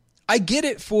 I get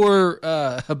it for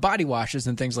body washes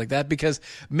and things like that because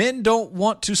men don't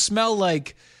want to smell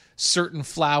like certain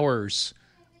flowers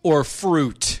or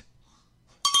fruit.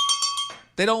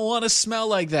 They don't want to smell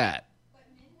like that.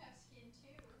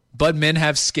 But men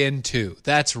have skin too.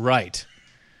 That's right.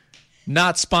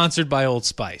 Not sponsored by Old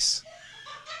Spice.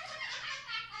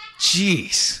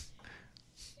 Jeez.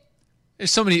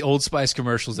 There's so many Old Spice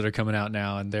commercials that are coming out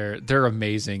now, and they're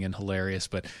amazing and hilarious.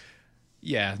 But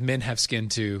yeah, men have skin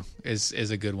too is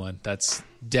a good one. That's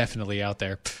definitely out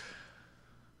there.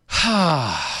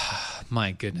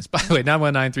 My goodness. By the way,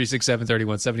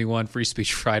 919-367-3171, Free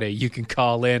Speech Friday. You can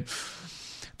call in.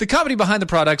 The company behind the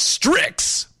product,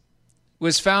 Strix,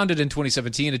 was founded in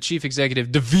 2017. A chief executive,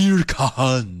 Devir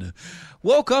Khan,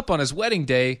 woke up on his wedding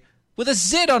day with a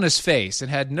zit on his face and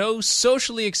had no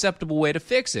socially acceptable way to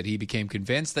fix it. He became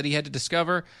convinced that he had to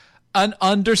discover an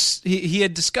underserved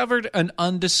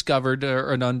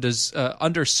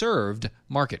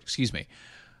market.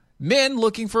 Men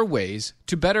looking for ways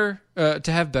to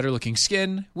have better looking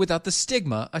skin without the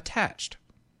stigma attached.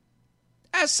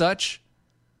 As such,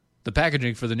 the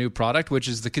packaging for the new product, which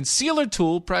is the concealer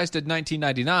tool priced at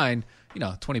 $19.99,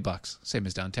 $20, same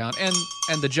as downtown, and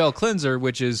the gel cleanser,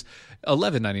 which is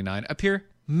 $11.99, appear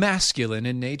masculine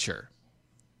in nature.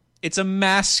 It's a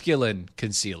masculine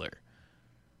concealer.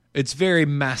 It's very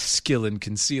masculine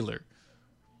concealer.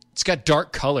 It's got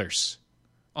dark colors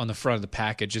on the front of the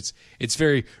package. It's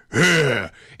very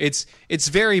it's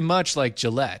very much like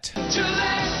Gillette.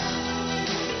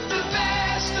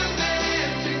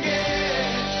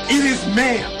 It is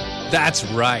ma'am. That's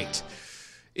right.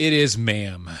 It is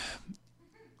ma'am.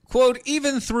 Quote,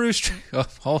 even through... Oh,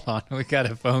 hold on. We got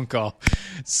a phone call.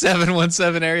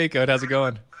 717 area code. How's it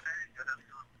going?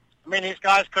 I mean, these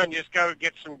guys couldn't just go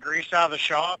get some grease out of the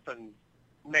shop and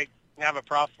have a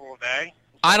profitable day.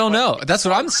 I don't know. That's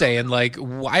what I'm saying. Like,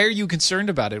 why are you concerned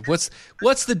about it? What's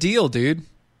the deal, dude?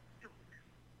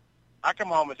 I come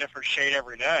home a different shade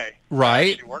every day. Right.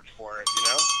 I actually worked for it,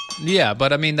 Yeah,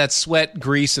 but I mean, that's sweat,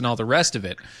 grease, and all the rest of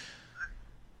it.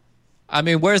 I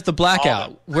mean, where's the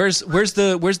blackout? Where's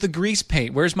the grease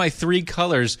paint? Where's my three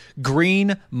colors,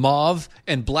 green, mauve,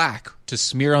 and black, to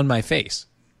smear on my face?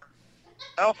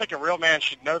 I don't think a real man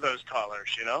should know those colors,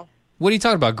 What are you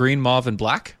talking about, green, mauve, and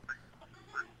black?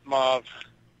 Mauve.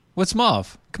 What's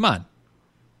mauve? Come on.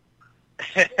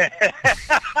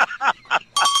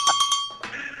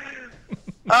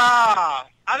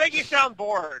 I think you sound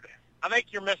bored. I think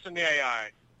you're missing the AI.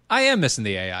 I am missing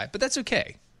the AI, but that's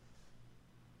okay.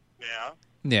 Yeah.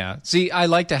 Yeah. See, I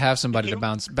like to have somebody to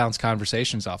bounce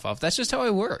conversations off of. That's just how I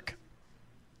work.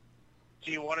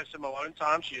 So you wanted some alone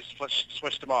time, so you just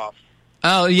switched them off.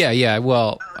 Oh, yeah.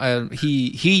 Well,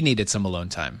 he needed some alone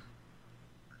time.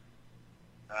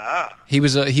 He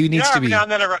needs to be.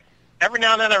 Every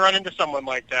now and then I run into someone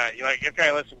like that. You're like,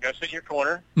 okay, listen, go sit in your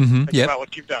corner. Mm-hmm. Think about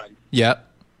what you've done. Yep.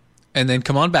 And then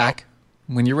come on back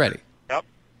when you're ready.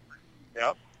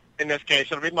 Yep. In this case,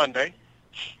 it'll be Monday.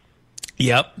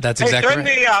 Yep, that's exactly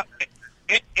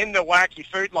right. In the wacky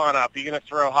food lineup, are you going to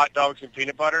throw hot dogs and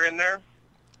peanut butter in there?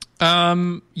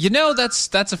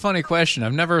 That's a funny question.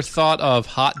 I've never thought of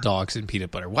hot dogs and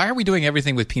peanut butter. Why are we doing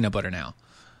everything with peanut butter now?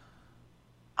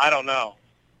 I don't know.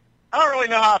 I don't really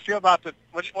know how I feel about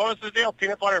what was the deal?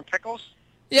 Peanut butter and pickles?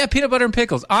 Yeah, peanut butter and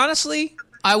pickles. Honestly,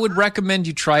 I would recommend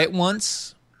you try it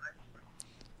once.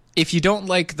 If you don't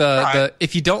like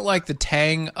if you don't like the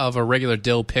tang of a regular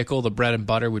dill pickle, the bread and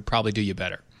butter would probably do you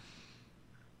better.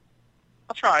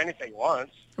 I'll try anything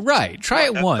once. Right, try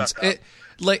it once.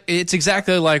 It's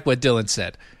exactly like what Dylan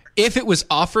said. If it was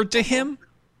offered to him,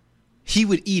 he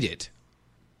would eat it,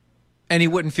 and he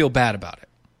wouldn't feel bad about it.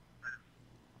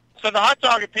 So the hot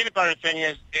dog and peanut butter thing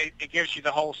is it gives you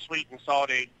the whole sweet and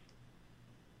salty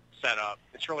setup.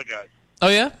 It's really good. Oh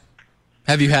yeah,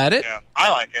 have you had it? Yeah, I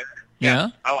like it. Yeah,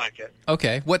 I like it.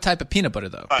 Okay, what type of peanut butter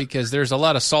though? Because there's a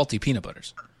lot of salty peanut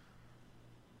butters.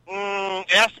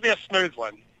 It has to be a smooth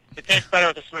one. It tastes better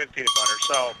with a smooth peanut butter.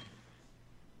 So,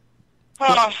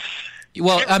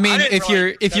 well, I mean, if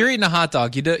you're eating a hot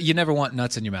dog, you never want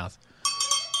nuts in your mouth.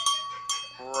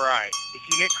 Right.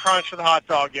 If you get crunch with a hot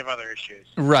dog, you have other issues.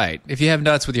 Right. If you have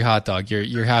nuts with your hot dog,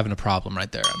 you're having a problem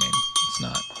right there. I mean, it's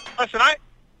not. Listen,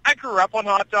 I grew up on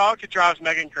hot dogs. It drives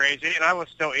Megan crazy, and I would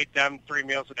still eat them 3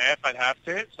 meals a day if I'd have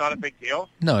to. It's not a big deal.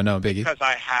 No biggie. Because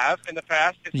I have in the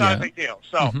past. It's not a big deal.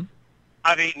 So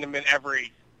I've eaten them in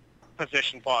every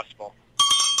position possible.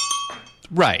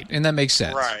 Right, and that makes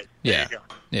sense. Right. Yeah. There you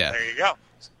go. Yeah. There you go.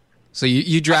 So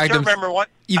you dragged them.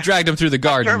 You dragged them through the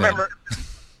garden.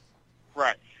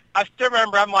 Right. I still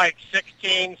remember I'm like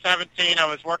 16, 17. I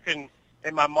was working,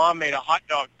 and my mom made a hot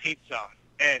dog pizza,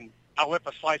 and I whip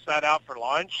a slice of that out for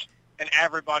lunch, and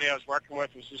everybody I was working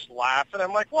with was just laughing.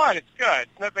 I'm like, what? It's good.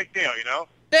 It's no big deal, you know?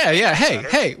 Yeah.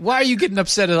 Hey, why are you getting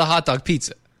upset at a hot dog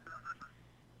pizza?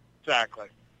 Exactly.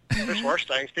 There's worse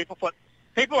things.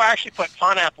 People actually put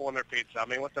pineapple in their pizza. I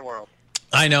mean, what the world?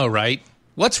 I know, right?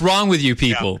 What's wrong with you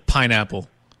people? Yeah. Pineapple.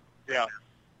 Yeah.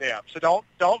 So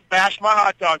don't bash my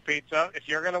hot dog pizza. If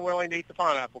you're going to willingly eat the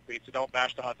pineapple pizza, don't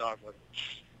bash the hot dog with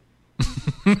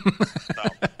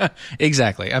it.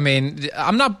 Exactly. I mean,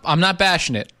 I'm not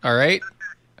bashing it. All right.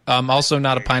 I'm also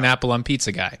not a pineapple on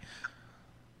pizza guy.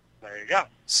 There you go.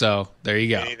 So there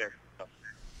you go. Me either.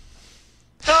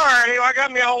 Alrighty, well, I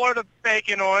got me a whole load of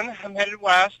bacon on. I'm headed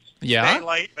west. Yeah. It's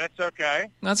late, but it's okay.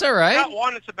 That's all right. I got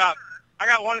one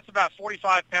that's about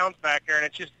 45 pounds back there, and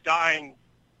it's just dying.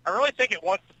 I really think it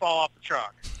wants to fall off the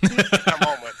truck. Come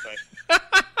home with me.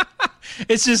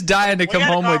 It's just dying to come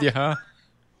home with you, huh?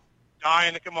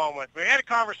 Dying to come home with me. We had a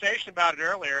conversation about it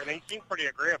earlier, and he seemed pretty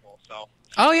agreeable. So.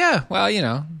 Oh yeah, well, you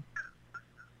know.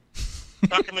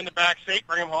 Tuck him in the back seat,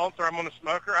 bring him home, throw him on the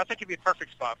smoker. I think it'd be a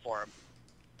perfect spot for him.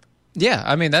 Yeah,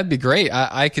 I mean that'd be great.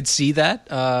 I could see that.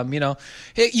 You know,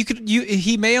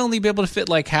 he may only be able to fit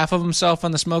like half of himself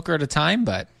on the smoker at a time,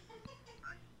 but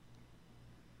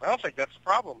I don't think that's a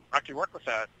problem. I could work with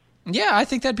that. Yeah, I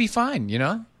think that'd be fine. You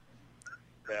know.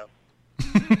 Yeah.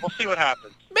 We'll see what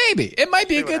happens. Maybe it might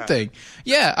be a good thing.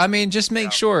 Yeah, I mean, just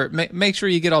make sure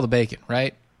you get all the bacon,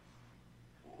 right?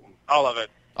 All of it.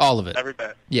 All of it. Every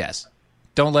bit. Yes.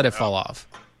 Don't let it fall off.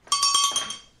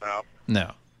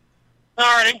 No.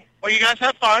 Alrighty. Well, you guys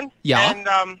have fun. Yeah.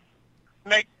 And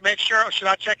make sure. Should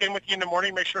I check in with you in the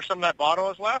morning? Make sure some of that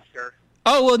bottle is left, or?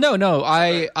 Oh well, no.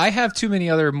 I have too many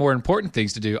other more important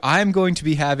things to do. I'm going to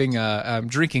be having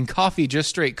drinking coffee, just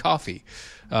straight coffee,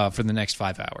 for the next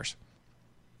 5 hours.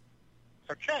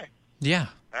 Okay. Yeah.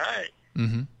 All right.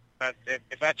 Mm-hmm.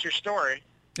 If that's your story.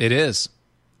 It is.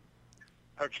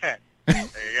 Okay. There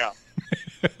you go.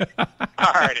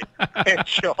 All righty.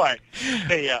 Enjoy.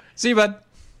 See ya. See you, bud.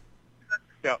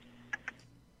 Go.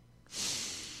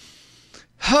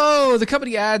 Oh, the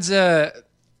company adds on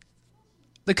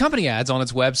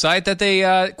its website that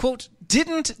they quote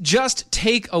didn't just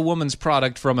take a woman's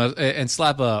product from and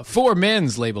slap a for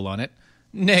men's label on it.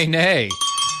 Nay.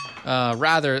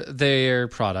 Rather, their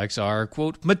products are,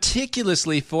 quote,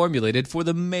 meticulously formulated for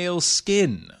the male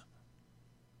skin.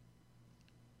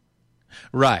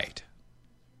 Right.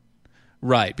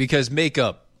 Right, because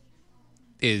makeup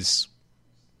is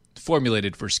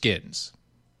formulated for skins.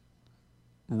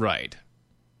 Right.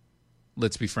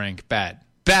 Let's be frank. Bad.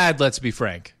 Bad, let's be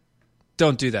frank.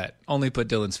 Don't do that. Only put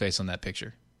Dylan's face on that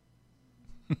picture.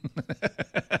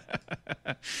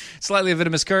 Slightly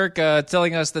venomous Kirk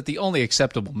telling us that the only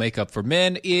acceptable makeup for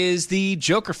men is the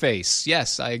Joker face.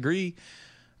 Yes, I agree.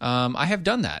 I have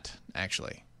done that,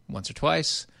 actually, once or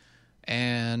twice.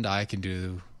 And I can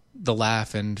do the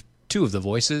laugh and two of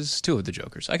the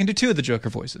Jokers. I can do two of the Joker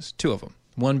voices, two of them.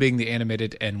 One being the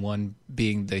animated and one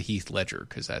being the Heath Ledger,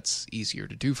 because that's easier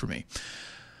to do for me.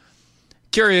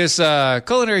 Curious,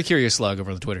 culinary curious slug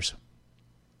over on the Twitters.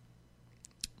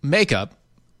 Makeup,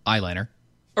 eyeliner,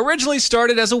 originally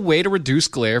started as a way to reduce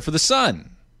glare for the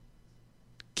sun.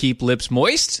 Keep lips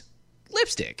moist,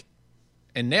 lipstick.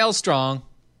 And nails strong,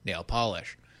 nail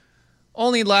polish.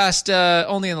 Only in the last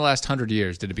 100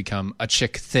 years did it become a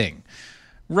chick thing.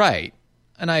 Right.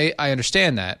 And I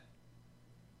understand that.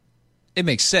 It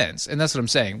makes sense. And that's what I'm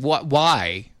saying.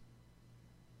 Why?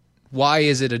 Why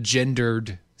is it a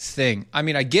gendered thing? I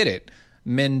mean, I get it.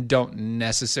 Men don't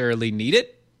necessarily need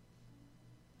it.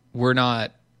 We're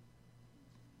not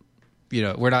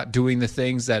doing the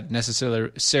things that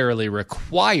necessarily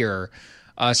require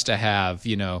us to have,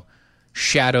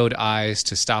 shadowed eyes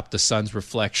to stop the sun's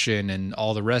reflection and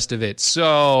all the rest of it.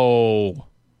 So,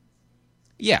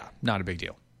 yeah, not a big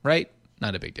deal, right?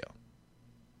 Not a big deal.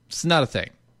 It's not a thing.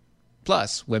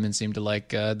 Plus, women seem to like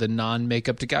the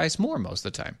non-makeup to guys more most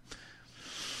of the time.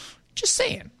 Just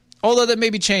saying. Although that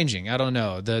may be changing. I don't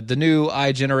know. The new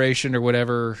I generation or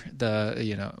whatever,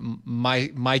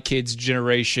 my kids'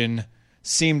 generation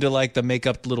seem to like the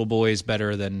makeup little boys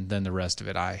better than the rest of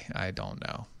it. I don't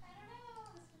know.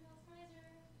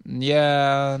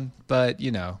 Yeah, but,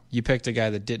 you picked a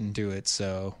guy that didn't do it,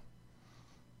 so.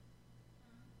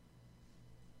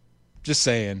 Just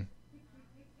saying.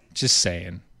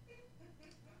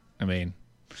 I mean,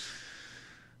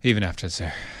 even after it's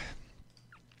there.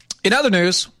 In other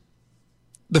news,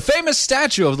 the famous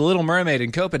statue of the Little Mermaid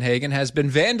in Copenhagen has been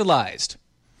vandalized.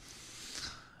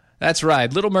 That's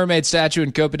right. Little Mermaid statue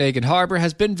in Copenhagen Harbor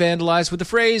has been vandalized with the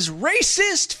phrase,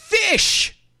 "racist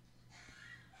fish,"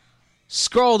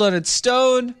 scrawled on its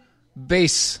stone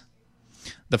base.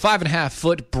 The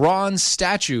 5.5-foot bronze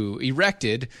statue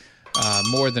erected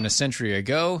more than a century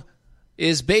ago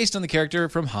is based on the character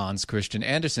from Hans Christian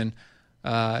Andersen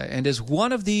and is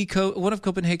one of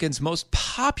Copenhagen's most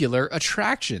popular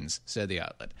attractions, said the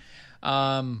outlet.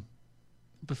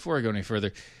 Before I go any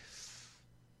further,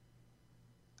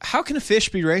 how can a fish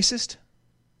be racist?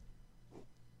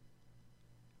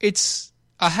 It's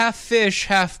a half fish,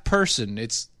 half person.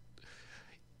 It's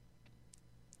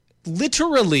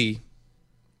literally,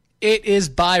 it is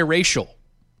biracial.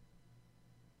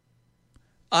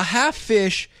 A half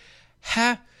fish,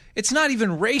 it's not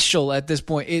even racial at this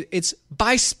point. It's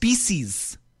by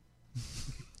species.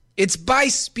 It's by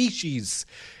species.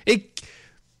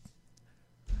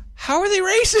 How are they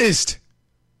racist?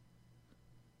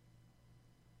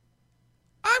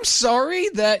 I'm sorry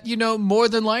that, more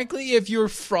than likely, if you're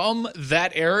from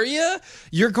that area,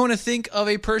 you're going to think of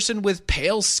a person with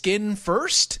pale skin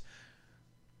first.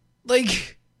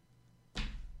 Like,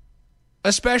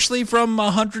 especially from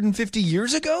 150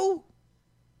 years ago?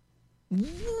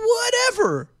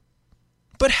 Whatever.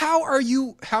 But how are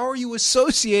you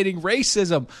associating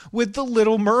racism with the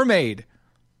Little Mermaid?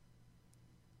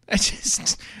 I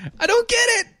don't get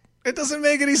it. It doesn't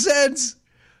make any sense.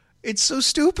 It's so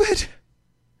stupid.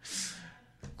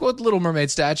 Quote, the Little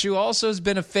Mermaid statue also has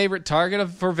been a favorite target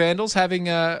for vandals, having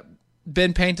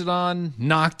been painted on,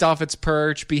 knocked off its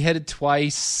perch, beheaded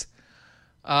twice.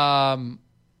 Adding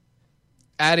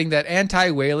that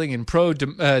anti-whaling and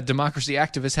pro-democracy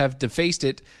activists have defaced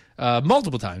it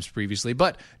multiple times previously,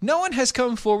 but no one has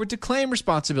come forward to claim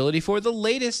responsibility for the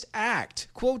latest act.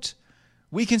 Quote,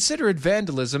 "We consider it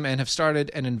vandalism and have started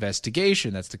an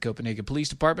investigation." That's the Copenhagen Police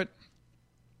Department.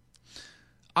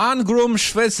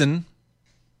 Angrumsvesen.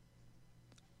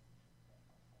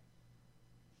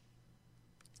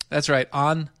 That's right,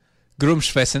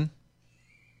 Angrumsvesen.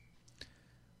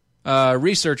 A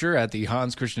researcher at the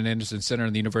Hans Christian Andersen Center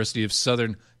in the University of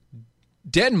Southern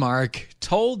Denmark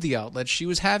told the outlet she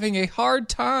was having a hard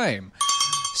time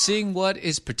seeing what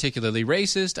is particularly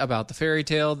racist about the fairy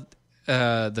tale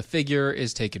the figure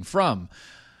is taken from.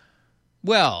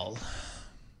 Well,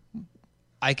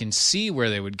 I can see where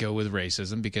they would go with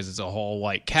racism because it's a whole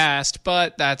white cast,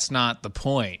 but that's not the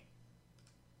point.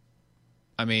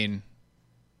 I mean,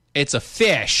 it's a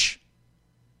fish.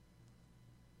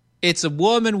 It's a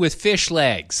woman with fish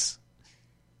legs.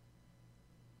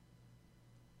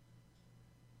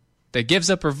 that gives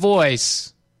up her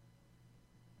voice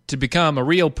to become a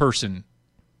real person.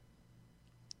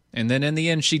 And then in the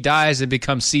end, she dies and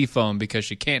becomes seafoam because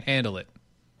she can't handle it.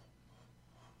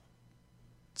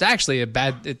 It's actually a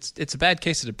bad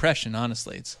case of depression,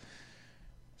 honestly. It's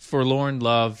forlorn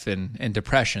love and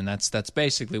depression. That's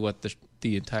basically what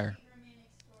the entire...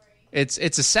 It's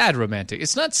a sad romantic.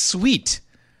 It's not sweet.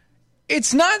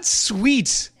 It's not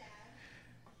sweet.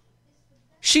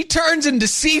 She turns into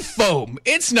seafoam.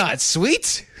 It's not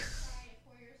sweet.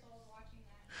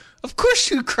 Of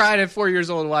course you cried at 4 years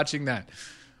old watching that.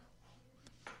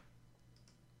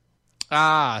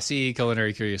 See,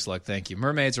 Culinary Curious Luck, thank you.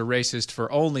 Mermaids are racist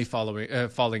for only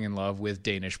falling in love with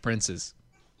Danish princes.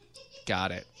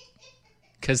 Got it.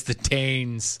 Because the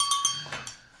Danes...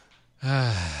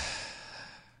 that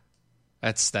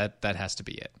has to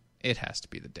be it. It has to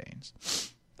be the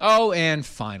Danes. Oh, and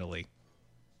finally,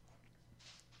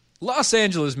 Los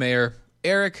Angeles Mayor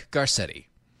Eric Garcetti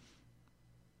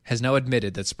has now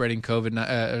admitted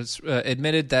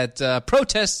that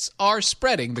protests are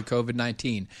spreading the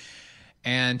COVID-19,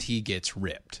 and he gets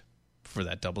ripped for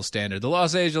that double standard. The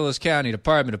Los Angeles County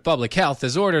Department of Public Health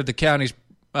has ordered the county's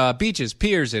beaches,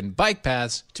 piers, and bike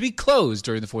paths to be closed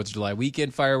during the 4th of July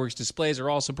weekend. Fireworks displays are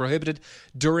also prohibited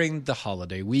during the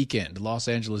holiday weekend. Los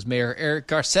Angeles Mayor Eric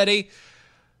Garcetti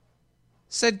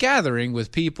said gathering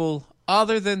with people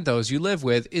other than those you live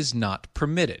with is not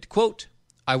permitted. Quote,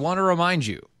 I want to remind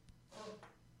you,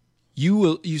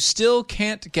 you still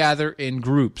can't gather in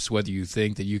groups, whether you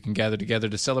think that you can gather together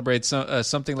to celebrate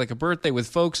something like a birthday with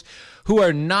folks who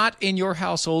are not in your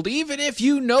household, even if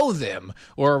you know them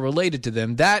or are related to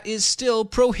them. That is still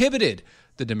prohibited,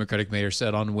 the Democratic mayor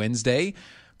said on Wednesday.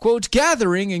 Quote,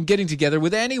 gathering and getting together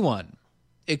with anyone,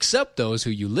 except those who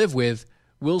you live with,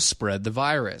 will spread the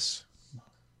virus.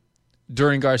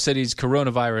 During Garcetti's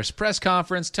coronavirus press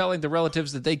conference, telling the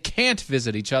relatives that they can't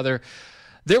visit each other,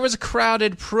 there was a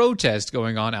crowded protest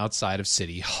going on outside of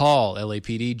City Hall.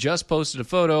 LAPD just posted a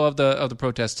photo of the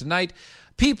protest tonight.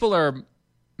 People are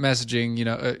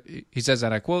messaging, he says,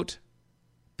 and I quote,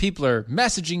 people are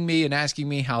messaging me and asking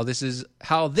me how this is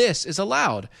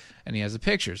allowed. And he has the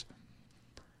pictures.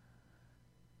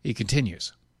 He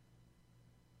continues.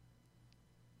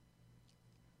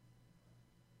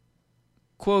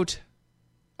 Quote,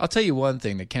 I'll tell you one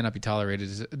thing that cannot be tolerated.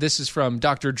 This is from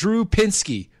Dr. Drew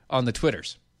Pinsky on the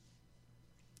Twitters.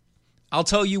 I'll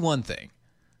tell you one thing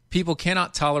people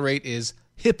cannot tolerate is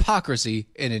hypocrisy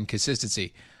and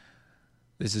inconsistency.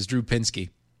 This is Drew Pinsky.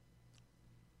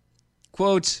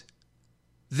 Quote,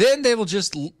 then they'll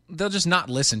just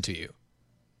not listen to you.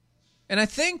 And I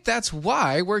think that's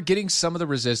why we're getting some of the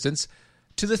resistance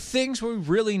to the things we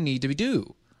really need to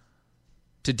do.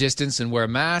 To distance and wear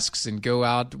masks and go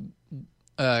out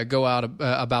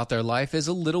about their life is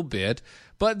a little bit,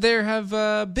 but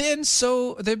they've been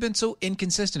so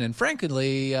inconsistent, and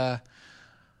frankly,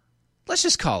 let's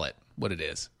just call it what it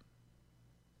is.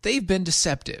 They've been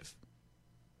deceptive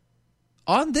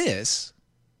on this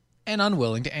and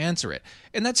unwilling to answer it.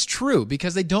 And that's true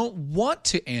because they don't want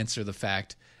to answer the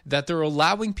fact that they're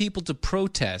allowing people to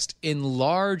protest in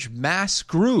large mass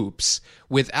groups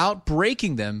without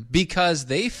breaking them because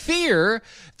they fear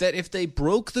that if they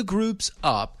broke the groups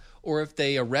up or if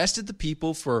they arrested the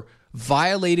people for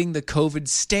violating the COVID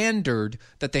standard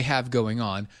that they have going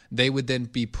on, they would then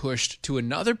be pushed to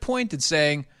another point and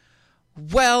saying,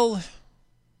 well,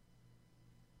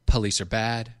 police are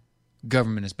bad,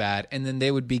 government is bad, and then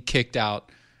they would be kicked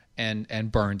out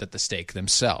and burned at the stake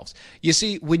themselves. You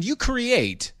see, when you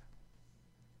create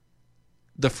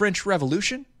the French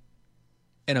Revolution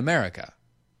in America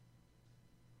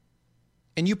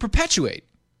and you perpetuate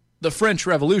the French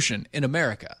Revolution in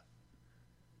America,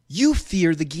 you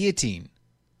fear the guillotine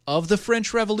of the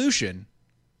French Revolution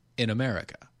in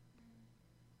America.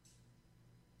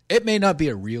 It may not be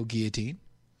a real guillotine.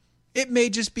 It may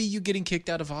just be you getting kicked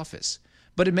out of office.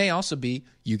 But it may also be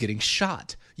you getting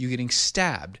shot, you getting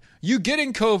stabbed, you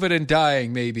getting COVID and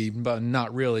dying maybe, but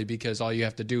not really because all you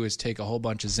have to do is take a whole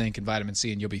bunch of zinc and vitamin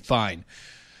C and you'll be fine.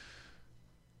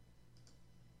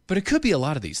 But it could be a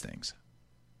lot of these things.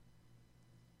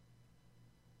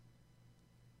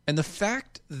 And the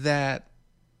fact that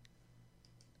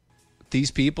these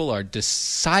people are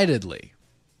decidedly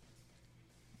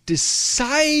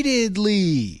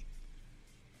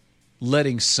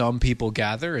letting some people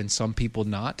gather and some people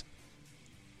not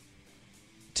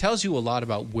tells you a lot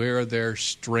about where their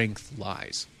strength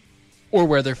lies or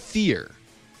where their fear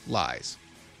lies.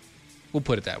 We'll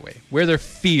put it that way. Where their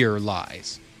fear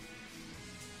lies.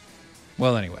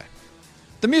 Well, anyway,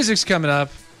 the music's coming up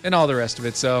and all the rest of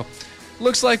it. So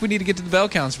looks like we need to get to the bell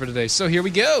counts for today. So here we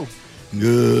go.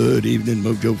 Good evening,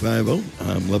 Mojo 50.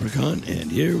 I'm Leprechaun,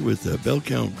 and here with the bell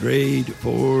count grade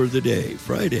for the day,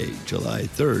 Friday, July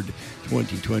 3rd,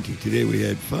 2020. Today we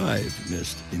had 5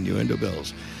 missed innuendo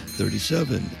bells,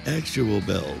 37 actual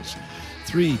bells,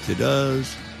 3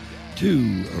 ta-das,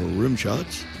 2 rim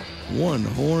shots, 1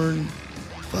 horn,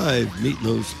 5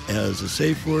 meatloafs as a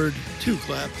safe word, 2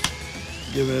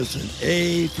 claps, giving us an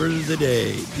A for the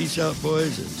day. Peace out,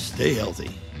 boys, and stay healthy.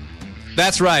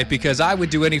 That's right, because I would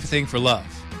do anything for love,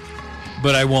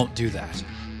 but I won't do that.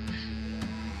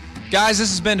 Guys, this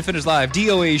has been Defenders Live,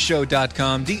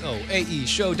 DOAEshow.com,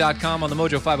 DOAEshow.com on the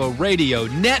Mojo 50 Radio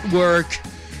Network.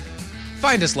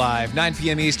 Find us live, 9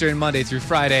 p.m. Eastern, Monday through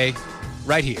Friday,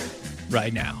 right here,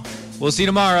 right now. We'll see you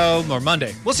tomorrow, or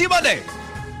Monday. We'll see you Monday.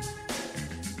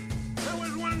 That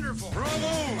was wonderful. Bravo.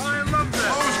 I loved that.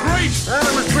 Oh, it was great. Well,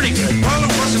 it was pretty good. Well,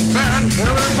 it wasn't bad.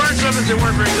 Well, there were parts of it that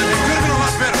weren't very good. It could have been a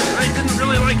lot better. I didn't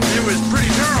really like it. It was pretty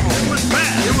terrible. It was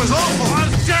bad. It was awful. It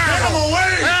was terrible. Get him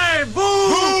away. Hey,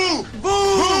 boo. Boo.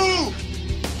 Boo.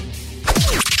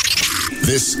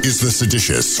 This is the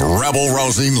seditious,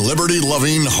 rabble-rousing,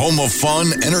 liberty-loving, home of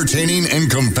fun, entertaining, and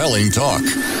compelling talk.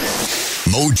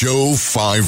 Mojo 50.